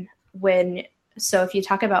one so if you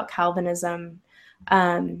talk about Calvinism,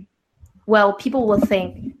 people will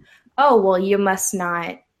think, oh, well, you must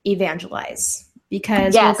not evangelize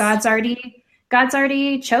because God's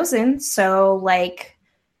already chosen. So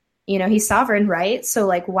he's sovereign, right? So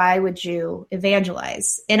why would you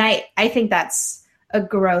evangelize? And I think that's a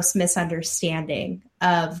gross misunderstanding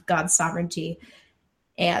of God's sovereignty.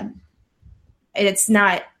 And it's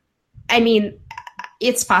not,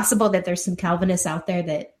 it's possible that there's some Calvinists out there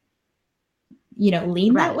that,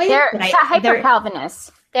 lean that way. They're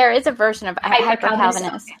hyper-Calvinists. There is a version of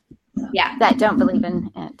hyper-Calvinists that don't believe in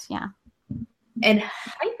it. Yeah. And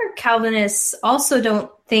hyper-Calvinists also don't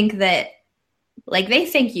think that, they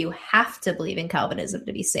think you have to believe in Calvinism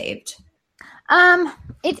to be saved. I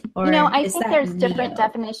think there's different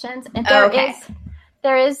definitions. And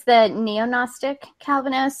there is the neo-Gnostic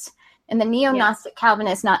Calvinists, and the neo-Gnostic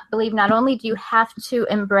Calvinists believe not only do you have to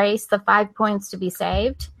embrace the 5 points to be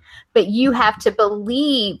saved, but you have to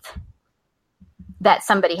believe that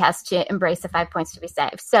somebody has to embrace the 5 points to be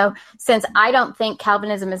saved. So since I don't think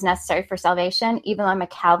Calvinism is necessary for salvation, even though I'm a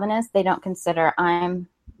Calvinist, they don't consider I'm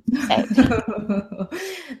saved.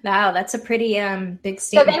 Wow, that's a pretty big statement.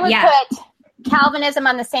 So they would put Calvinism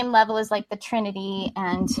on the same level as the Trinity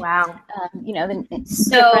and the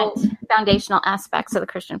different foundational aspects of the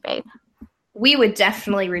Christian faith. We would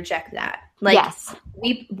definitely reject that. Yes.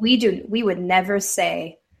 We would never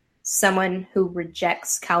say someone who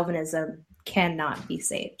rejects Calvinism cannot be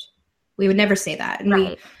saved. We would never say that. And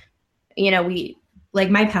we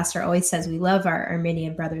my pastor always says, we love our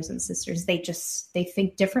Arminian brothers and sisters. They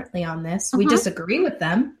think differently on this. Mm-hmm. We disagree with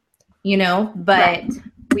them, but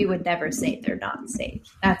we would never say they're not saved.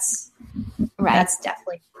 That's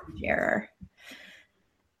definitely a error.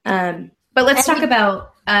 But let's talk about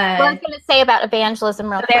I was going to say about evangelism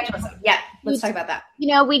real quick. Yeah, let's talk about that.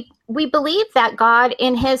 We believe that God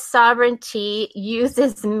in his sovereignty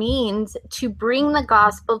uses means to bring the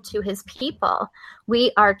gospel to his people.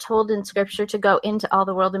 We are told in Scripture to go into all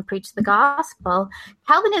the world and preach the gospel.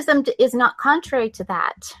 Calvinism is not contrary to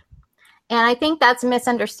that. And I think that's a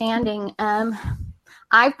misunderstanding.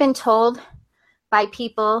 I've been told by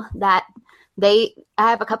people that I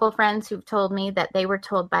have a couple of friends who've told me that they were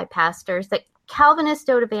told by pastors that Calvinists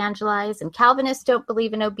don't evangelize and Calvinists don't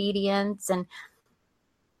believe in obedience. And,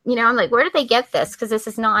 I'm like, where did they get this? Because this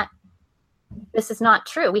is not this is not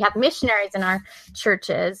true. We have missionaries in our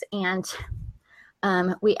churches, and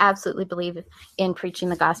we absolutely believe in preaching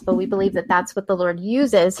the gospel. We believe that that's what the Lord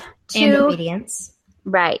uses to and obedience,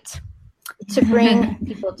 right, to bring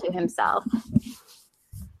people to himself.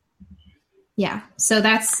 Yeah. So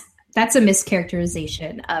that's a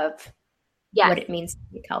mischaracterization of what it means to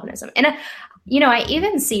be Calvinism. And, I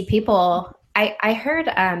even see people, I heard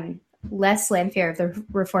Les Lanfear of the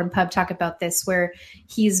Reformed Pub talk about this, where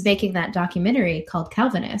he's making that documentary called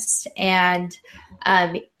Calvinist. And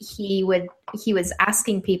he was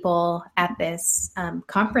asking people at this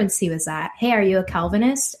conference he was at, hey, are you a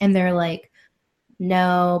Calvinist? And they're like,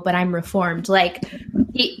 no, but I'm Reformed. Like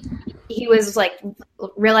he was like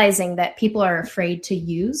realizing that people are afraid to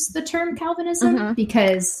use the term Calvinism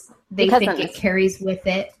because they think it carries with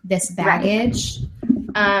it this baggage,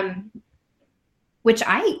 which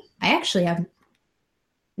I actually have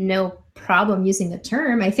no problem using the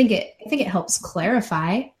term. I think it helps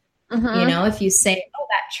clarify. If you say, oh,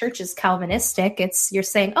 that church is Calvinistic, you're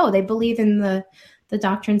saying, oh, they believe in the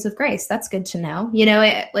doctrines of grace. That's good to know.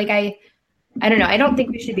 I don't know. I don't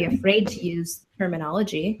think we should be afraid to use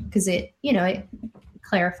terminology because it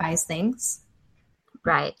clarifies things.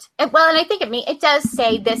 Right. And I think it does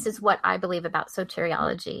say this is what I believe about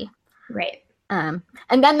soteriology. Right. And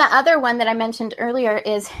then the other one that I mentioned earlier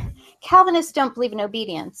is Calvinists don't believe in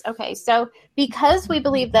obedience. Okay, so because we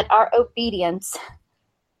believe that our obedience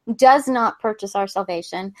does not purchase our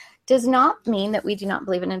salvation, does not mean that we do not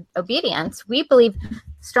believe in obedience. We believe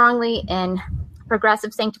strongly in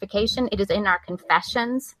progressive sanctification. It is in our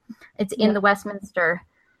confessions. It's in the Westminster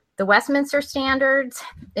Standards.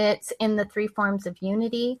 It's in the three forms of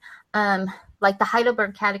unity. Like the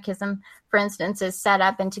Heidelberg Catechism, for instance, is set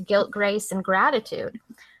up into guilt, grace, and gratitude.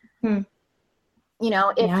 If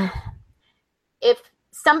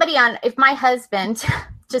my husband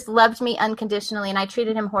just loved me unconditionally and I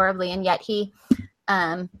treated him horribly, and yet he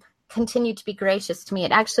continued to be gracious to me,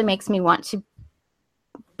 it actually makes me want to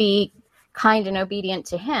be kind and obedient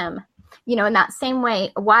to him. In that same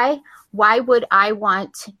way, why would I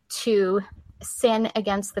want to sin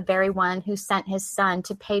against the very one who sent his son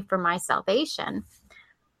to pay for my salvation?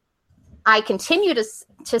 I continue to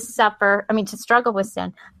struggle with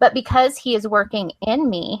sin, but because he is working in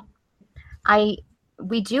me,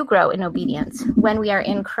 we do grow in obedience. When we are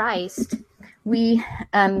in Christ,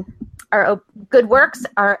 our good works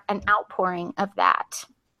are an outpouring of that.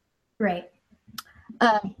 Right.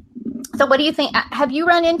 So what do you think? Have you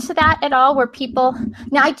run into that at all where people,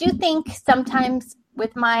 now I do think sometimes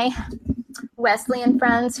with my Wesleyan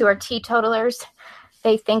friends who are teetotalers,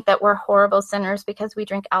 they think that we're horrible sinners because we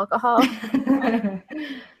drink alcohol.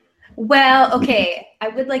 Well, okay. I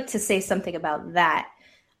would like to say something about that.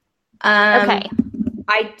 Okay.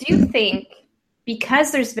 I do think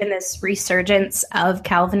because there's been this resurgence of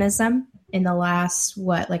Calvinism in the last,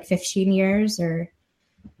 15 years or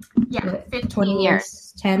 15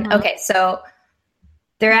 years. 10. Mm-hmm. Okay. So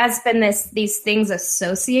there has been these things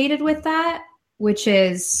associated with that, which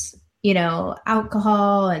is,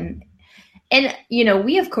 alcohol and,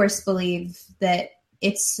 we of course believe that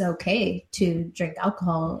it's okay to drink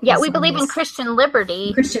alcohol. Yeah, we believe in Christian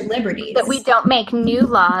liberty. Christian liberties. That we don't make new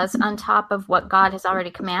laws on top of what God has already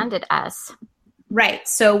commanded us. Right.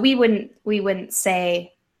 So we wouldn't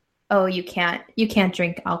say, oh, you can't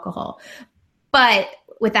drink alcohol. But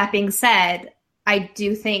with that being said, I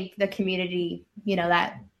do think the community,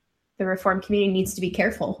 that the Reformed community needs to be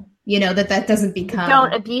careful, that doesn't become.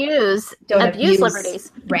 Don't abuse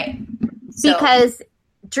liberties. Right. Because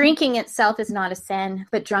drinking itself is not a sin,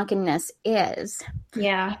 but drunkenness is.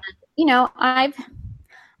 Yeah. And,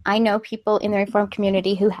 I know people in the Reformed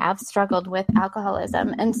community who have struggled with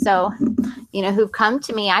alcoholism. And so, who've come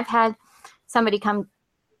to me. I've had somebody come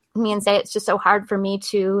to me and say, it's just so hard for me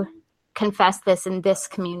to confess this in this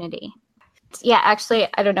community. Yeah, actually,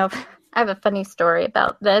 I don't know if I have a funny story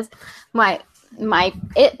about this. My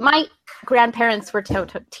grandparents were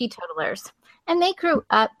teetotalers. And they grew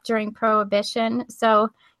up during Prohibition. So,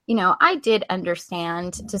 I did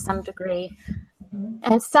understand to some degree.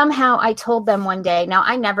 And somehow I told them one day, now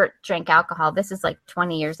I never drank alcohol. This is like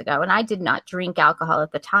 20 years ago. And I did not drink alcohol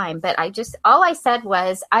at the time. But all I said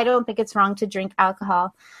was, I don't think it's wrong to drink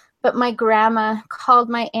alcohol. But my grandma called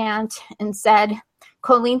my aunt and said,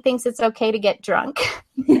 Colleen thinks it's okay to get drunk.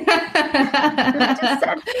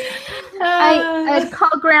 I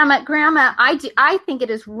called Grandma, I think it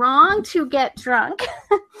is wrong to get drunk.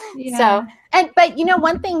 Yeah. But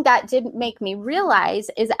one thing that didn't make me realize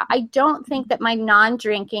is I don't think that my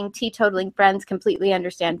non-drinking teetotaling friends completely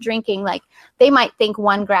understand drinking. Like they might think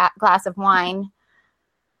one glass of wine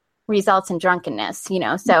results in drunkenness,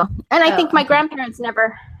 So, and I think my grandparents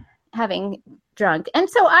never having drunk. And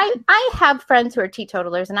so I have friends who are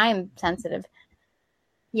teetotalers, and I am sensitive.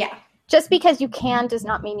 Yeah. Just because you can does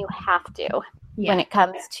not mean you have to when it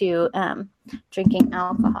comes to drinking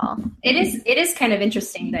alcohol. It is kind of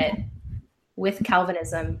interesting that with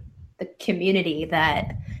Calvinism, the community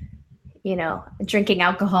that, drinking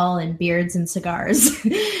alcohol and beards and cigars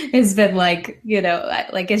has been like,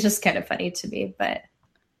 it's just kind of funny to me, but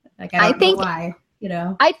like, I don't know why,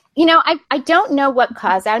 I don't know what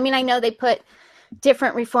caused that. I mean, I know they put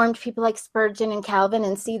different Reformed people like Spurgeon and Calvin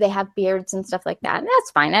and see they have beards and stuff like that. And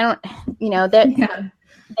that's fine. I don't, they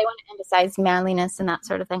want to emphasize manliness and that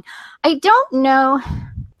sort of thing. I don't know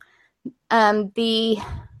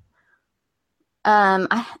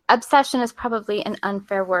obsession is probably an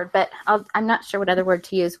unfair word, but I'm not sure what other word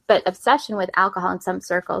to use, but obsession with alcohol in some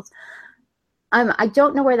circles. I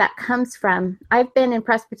don't know where that comes from. I've been in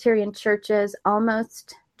Presbyterian churches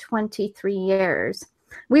almost 23 years.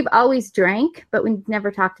 We've always drank, but we've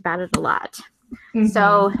never talked about it a lot. Mm-hmm.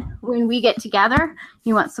 So when we get together,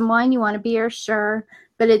 you want some wine, you want a beer, sure,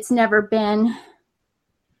 but it's never been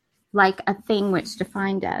like a thing which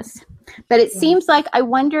defined us. But it seems like,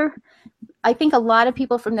 I think a lot of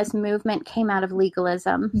people from this movement came out of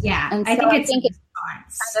legalism. Yeah, and so I think it's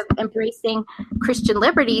kind of embracing Christian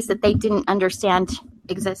liberties that they didn't understand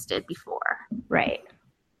existed before. Right.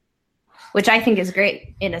 Which I think is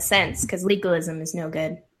great in a sense, because legalism is no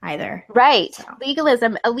good either. Right. So.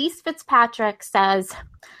 Legalism. Elise Fitzpatrick says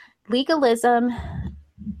legalism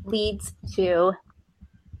leads to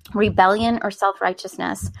rebellion or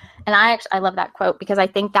self-righteousness. And I love that quote because I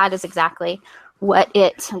think that is exactly what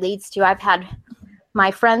it leads to. I've had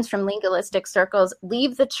my friends from legalistic circles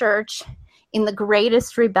leave the church in the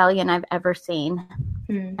greatest rebellion I've ever seen.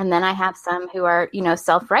 And then I have some who are,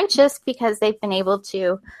 self-righteous because they've been able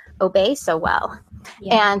to obey so well.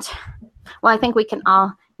 Yeah. And I think we can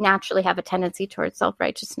all naturally have a tendency towards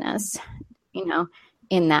self-righteousness,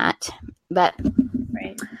 in that. But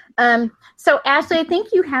right. So Ashley, I think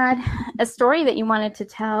you had a story that you wanted to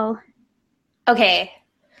tell. Okay.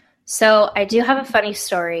 So I do have a funny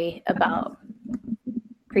story about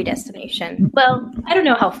predestination. Well, I don't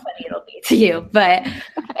know how funny it'll be to you, but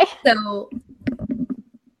So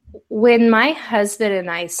when my husband and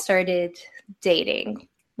I started dating,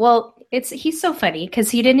 well, he's so funny because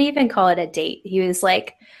he didn't even call it a date. He was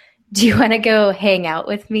like, "Do you want to go hang out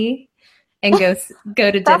with me and go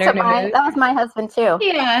to dinner?" That was my husband too.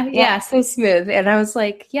 Yeah, so smooth. And I was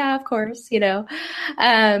like, "Yeah, of course,"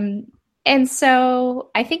 And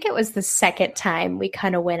so I think it was the second time we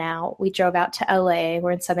kind of went out. We drove out to LA.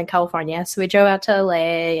 We're in Southern California. So we drove out to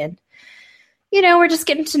LA and, we're just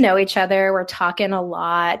getting to know each other. We're talking a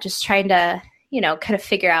lot, just trying to, kind of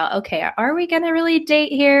figure out, okay, are we going to really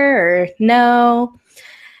date here or no?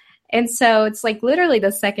 And so it's like literally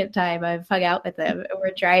the second time I've hung out with him.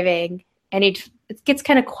 We're driving and it gets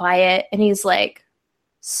kind of quiet. And he's like,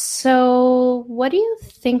 "So what do you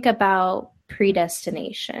think about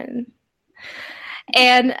predestination?"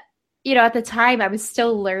 And, at the time I was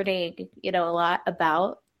still learning, a lot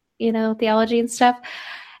about, theology and stuff.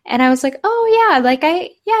 And I was like, "Oh yeah,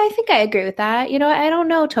 I think I agree with that. I don't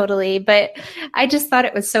know totally." But I just thought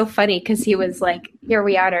it was so funny because he was like, here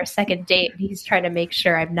we are on our second date. And he's trying to make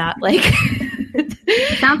sure I'm not like.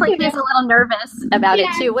 Sounds like he's a little nervous about it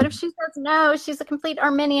too. What if she says no? She's a complete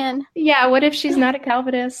Arminian. Yeah. What if she's not a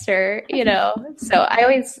Calvinist or, So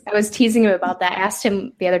I was teasing him about that. I asked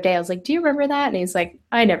him the other day, I was like, "Do you remember that?" And he's like,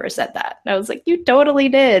 "I never said that." And I was like, "You totally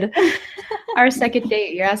did." Our second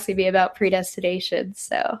date, you're asking me about predestination.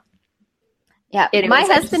 So yeah, my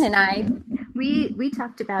husband and I, we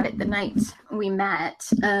talked about it the night we met.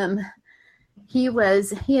 He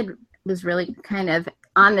was really kind of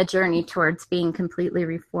on the journey towards being completely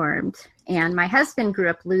reformed. And my husband grew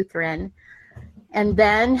up Lutheran and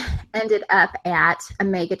then ended up at a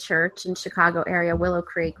mega church in Chicago area, Willow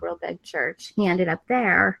Creek, real big church. He ended up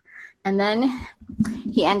there. And then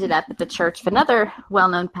he ended up at the church of another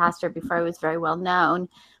well-known pastor before he was very well known.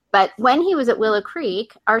 But when he was at Willow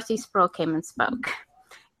Creek, R.C. Sproul came and spoke.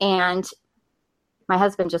 And my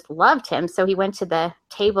husband just loved him. So he went to the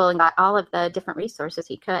table and got all of the different resources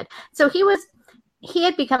he could. So he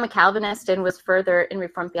had become a Calvinist and was further in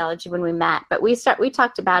Reformed theology when we met. But we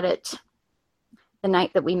talked about it the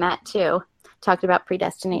night that we met too. Talked about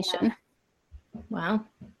predestination. Wow.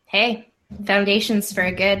 Hey, foundations for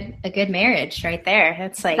a good marriage right there.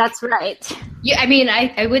 That's right. Yeah, I mean,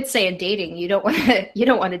 I would say in dating, you don't want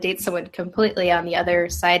to date someone completely on the other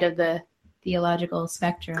side of the theological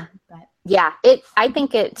spectrum. But Yeah, I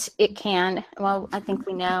think it can. Well, I think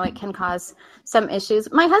we know it can cause some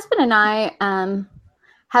issues. My husband and I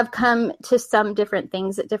have come to some different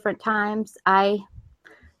things at different times. I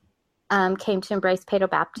came to embrace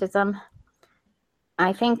paedobaptism.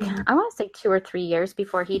 I think I want to say 2 or 3 years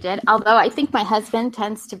before he did. Although I think my husband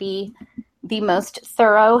tends to be the most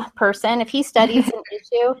thorough person. If he studies an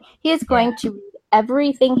issue, he is going to read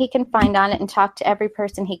everything he can find on it and talk to every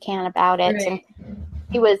person he can about it. Right. And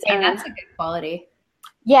he was. And that's a good quality.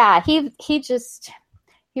 Yeah, he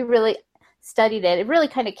really studied it. It really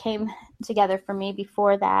kind of came together for me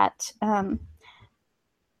before that. That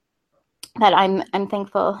I'm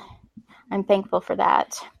thankful. I'm thankful for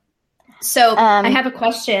that. So I have a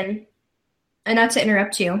question, and not to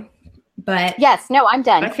interrupt you, but yes, no, I'm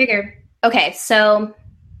done. I figured. Okay, so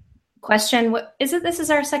question: what is it? This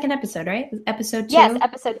is our second episode, right? Episode 2. Yes,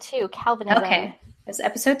 episode 2, Calvinism. Okay, it's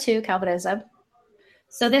episode 2, Calvinism.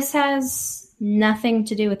 So this has nothing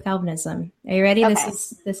to do with Calvinism. Are you ready? Okay.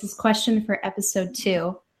 This is question for episode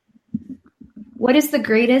 2. What is the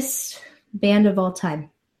greatest band of all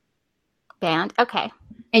time? Band, okay.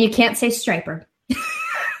 And you can't say Stryper.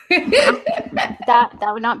 that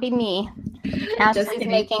would not be me. Ashley's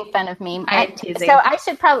making fun of me. I'm teasing. So I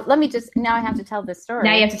should probably now I have to tell the story.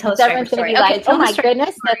 Now you have to tell the Stryper story. Okay, oh my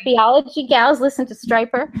goodness, the theology gals listen to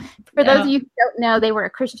Stryper. For those of you who don't know, they were a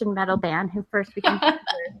Christian metal band who first became popular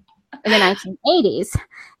in the 1980s.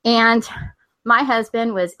 And my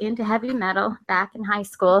husband was into heavy metal back in high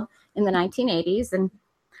school in the 1980s. And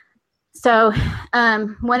so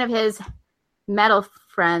one of his metal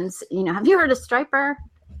friends, have you heard of Stryper?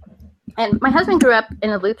 And my husband grew up in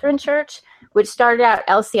a Lutheran church, which started out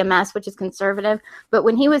LCMS, which is conservative. But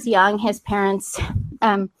when he was young, his parents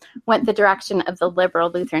went the direction of the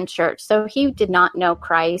liberal Lutheran church. So he did not know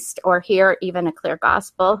Christ or hear even a clear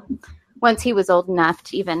gospel once he was old enough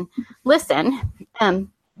to even listen.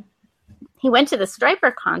 He went to the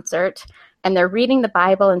Stryper concert, and they're reading the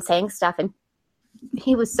Bible and saying stuff. And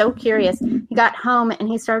he was so curious. He got home, and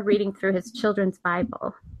he started reading through his children's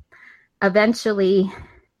Bible. Eventually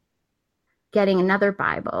getting another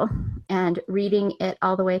Bible and reading it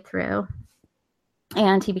all the way through.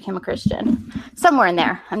 And he became a Christian. Somewhere in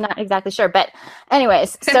there. I'm not exactly sure. But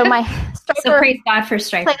anyways, so my Stryper so praise God for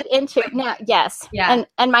Stryper. Played into now, yes. Yeah.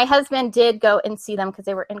 And my husband did go and see them because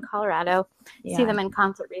they were in Colorado. Yeah. See them in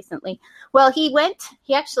concert recently. Well, he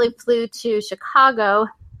actually flew to Chicago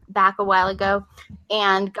back a while ago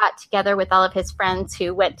and got together with all of his friends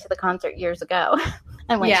who went to the concert years ago.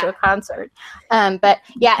 And went to a concert. But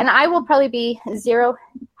yeah, and I will probably be zero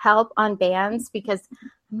help on bands because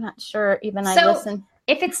I'm not sure even I listen.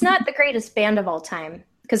 If it's not the greatest band of all time,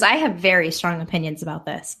 because I have very strong opinions about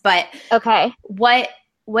this, but okay, what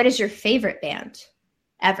is your favorite band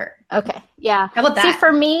ever? Okay, yeah. How about that? See,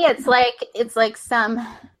 for me, it's like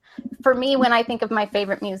for me, when I think of my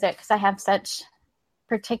favorite music, because I have such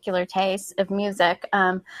particular taste of music,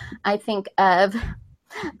 I think of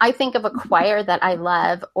a choir that I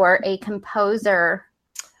love or a composer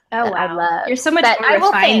that I love. You're so much more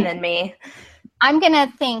refined than me. I'm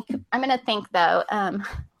gonna think though.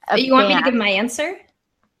 You want me to give my answer?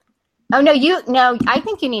 Oh no! I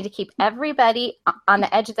think you need to keep everybody on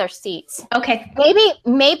the edge of their seats. Okay.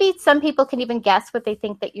 Maybe some people can even guess what they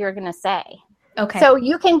think that you're gonna say. Okay. So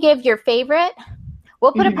you can give your favorite.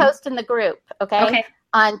 We'll put a post in the group. Okay.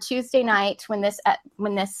 On Tuesday night when this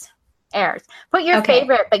airs. Put your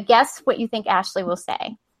favorite, but guess what you think Ashley will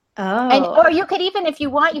say. Oh. Or you could even, if you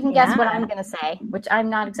want, you can guess what I'm going to say, which I'm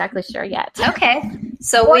not exactly sure yet. Okay.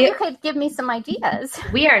 So or you could give me some ideas.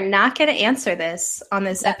 We are not going to answer this on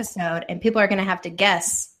this episode, and people are going to have to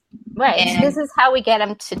guess. Right. And this is how we get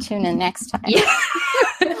them to tune in next time.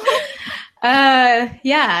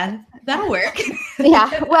 Yeah, that'll work.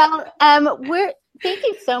 Yeah. Well, thank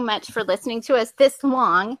you so much for listening to us this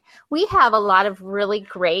long. We have a lot of really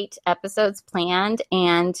great episodes planned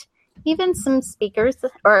and even some speakers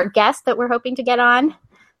or guests that we're hoping to get on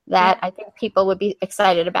that I think people would be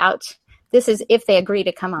excited about. This is if they agree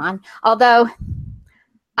to come on. Although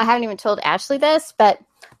I haven't even told Ashley this, but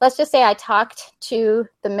let's just say I talked to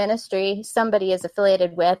the ministry somebody is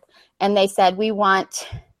affiliated with, and they said, we want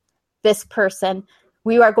this person.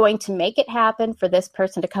 We are going to make it happen for this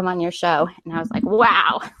person to come on your show. And I was like,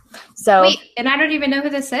 wow. So wait, and I don't even know who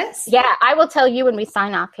this is? Yeah, I will tell you when we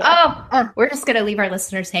sign off here. We're just going to leave our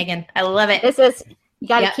listeners hanging. I love it. You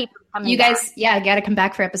got to keep coming. You guys, got to come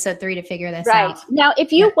back for episode 3 to figure this out. Right. Now,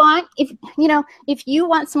 if you want, if you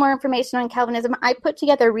want some more information on Calvinism, I put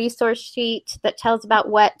together a resource sheet that tells about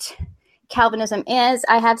what Calvinism is.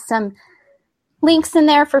 I have some links in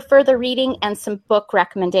there for further reading and some book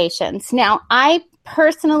recommendations. Now, I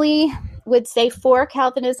personally would say For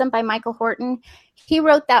Calvinism by Michael Horton. He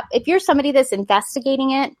wrote that. If you're somebody that's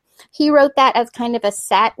investigating it, he wrote that as kind of a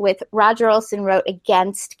set with Roger Olson wrote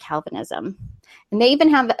Against Calvinism. And they even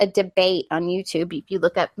have a debate on YouTube. If you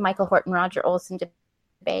look up Michael Horton, Roger Olson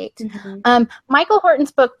debate. Mm-hmm. Michael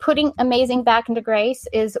Horton's book, Putting Amazing Back into Grace,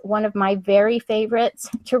 is one of my very favorites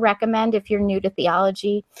to recommend if you're new to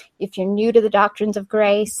theology, if you're new to the doctrines of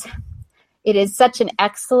grace. It is such an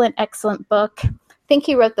excellent, excellent book. I think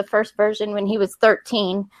he wrote the first version when he was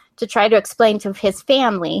 13 to try to explain to his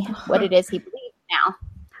family what it is he believes now.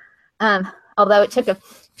 Although it took a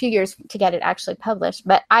few years to get it actually published.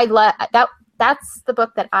 But I love that. That's the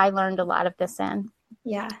book that I learned a lot of this in.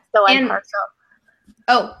 Yeah. So I'm partial.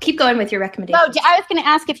 Oh, keep going with your recommendations. Oh, I was going to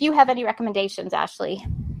ask if you have any recommendations, Ashley.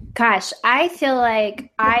 Gosh, I feel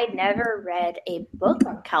like I never read a book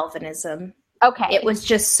on Calvinism. Okay. It was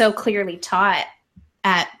just so clearly taught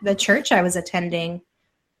at the church I was attending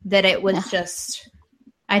that it was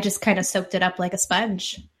I just kind of soaked it up like a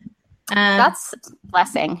sponge. That's a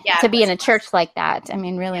blessing to be in a church like that. I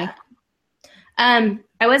mean, really. Yeah.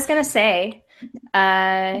 I was going to say,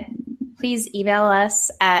 please email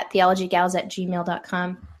us at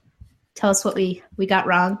theologygals@gmail.com. Tell us what we got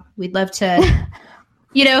wrong. We'd love to,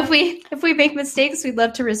 if we make mistakes, we'd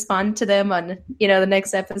love to respond to them on, the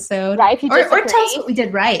next episode. Right. Or tell us what we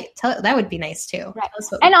did right. That would be nice too. Right.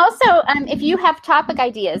 And also, if you have topic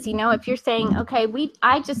ideas, if you're saying, okay,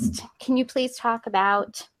 can you please talk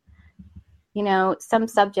about, some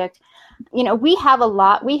subject, we have a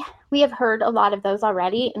lot, we have heard a lot of those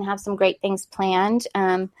already and have some great things planned.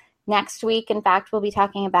 Next week, in fact, we'll be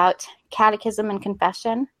talking about catechism and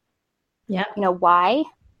confession. Yeah. Why?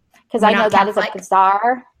 Because I know that is a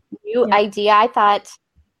bizarre new idea. I thought,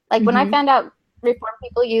 when I found out Reformed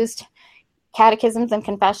people used catechisms and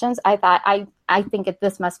confessions, I thought, I think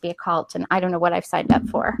this must be a cult, and I don't know what I've signed up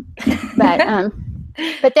for.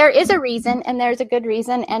 But there is a reason, and there's a good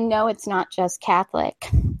reason, and no, it's not just Catholic.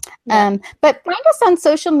 Yeah. But find us on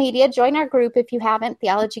social media. Join our group if you haven't,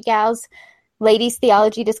 Theology Gals, Ladies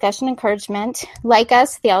Theology Discussion Encouragement. Like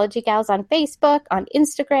us, Theology Gals, on Facebook, on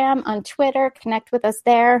Instagram, on Twitter. Connect with us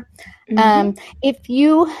there. Mm-hmm. If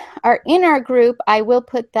you are in our group, I will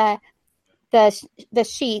put the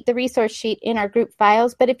sheet, the resource sheet, in our group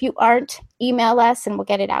files. But if you aren't, email us and we'll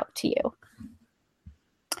get it out to you.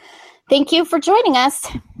 Thank you for joining us,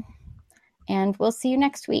 and we'll see you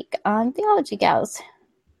next week on Theology Gals.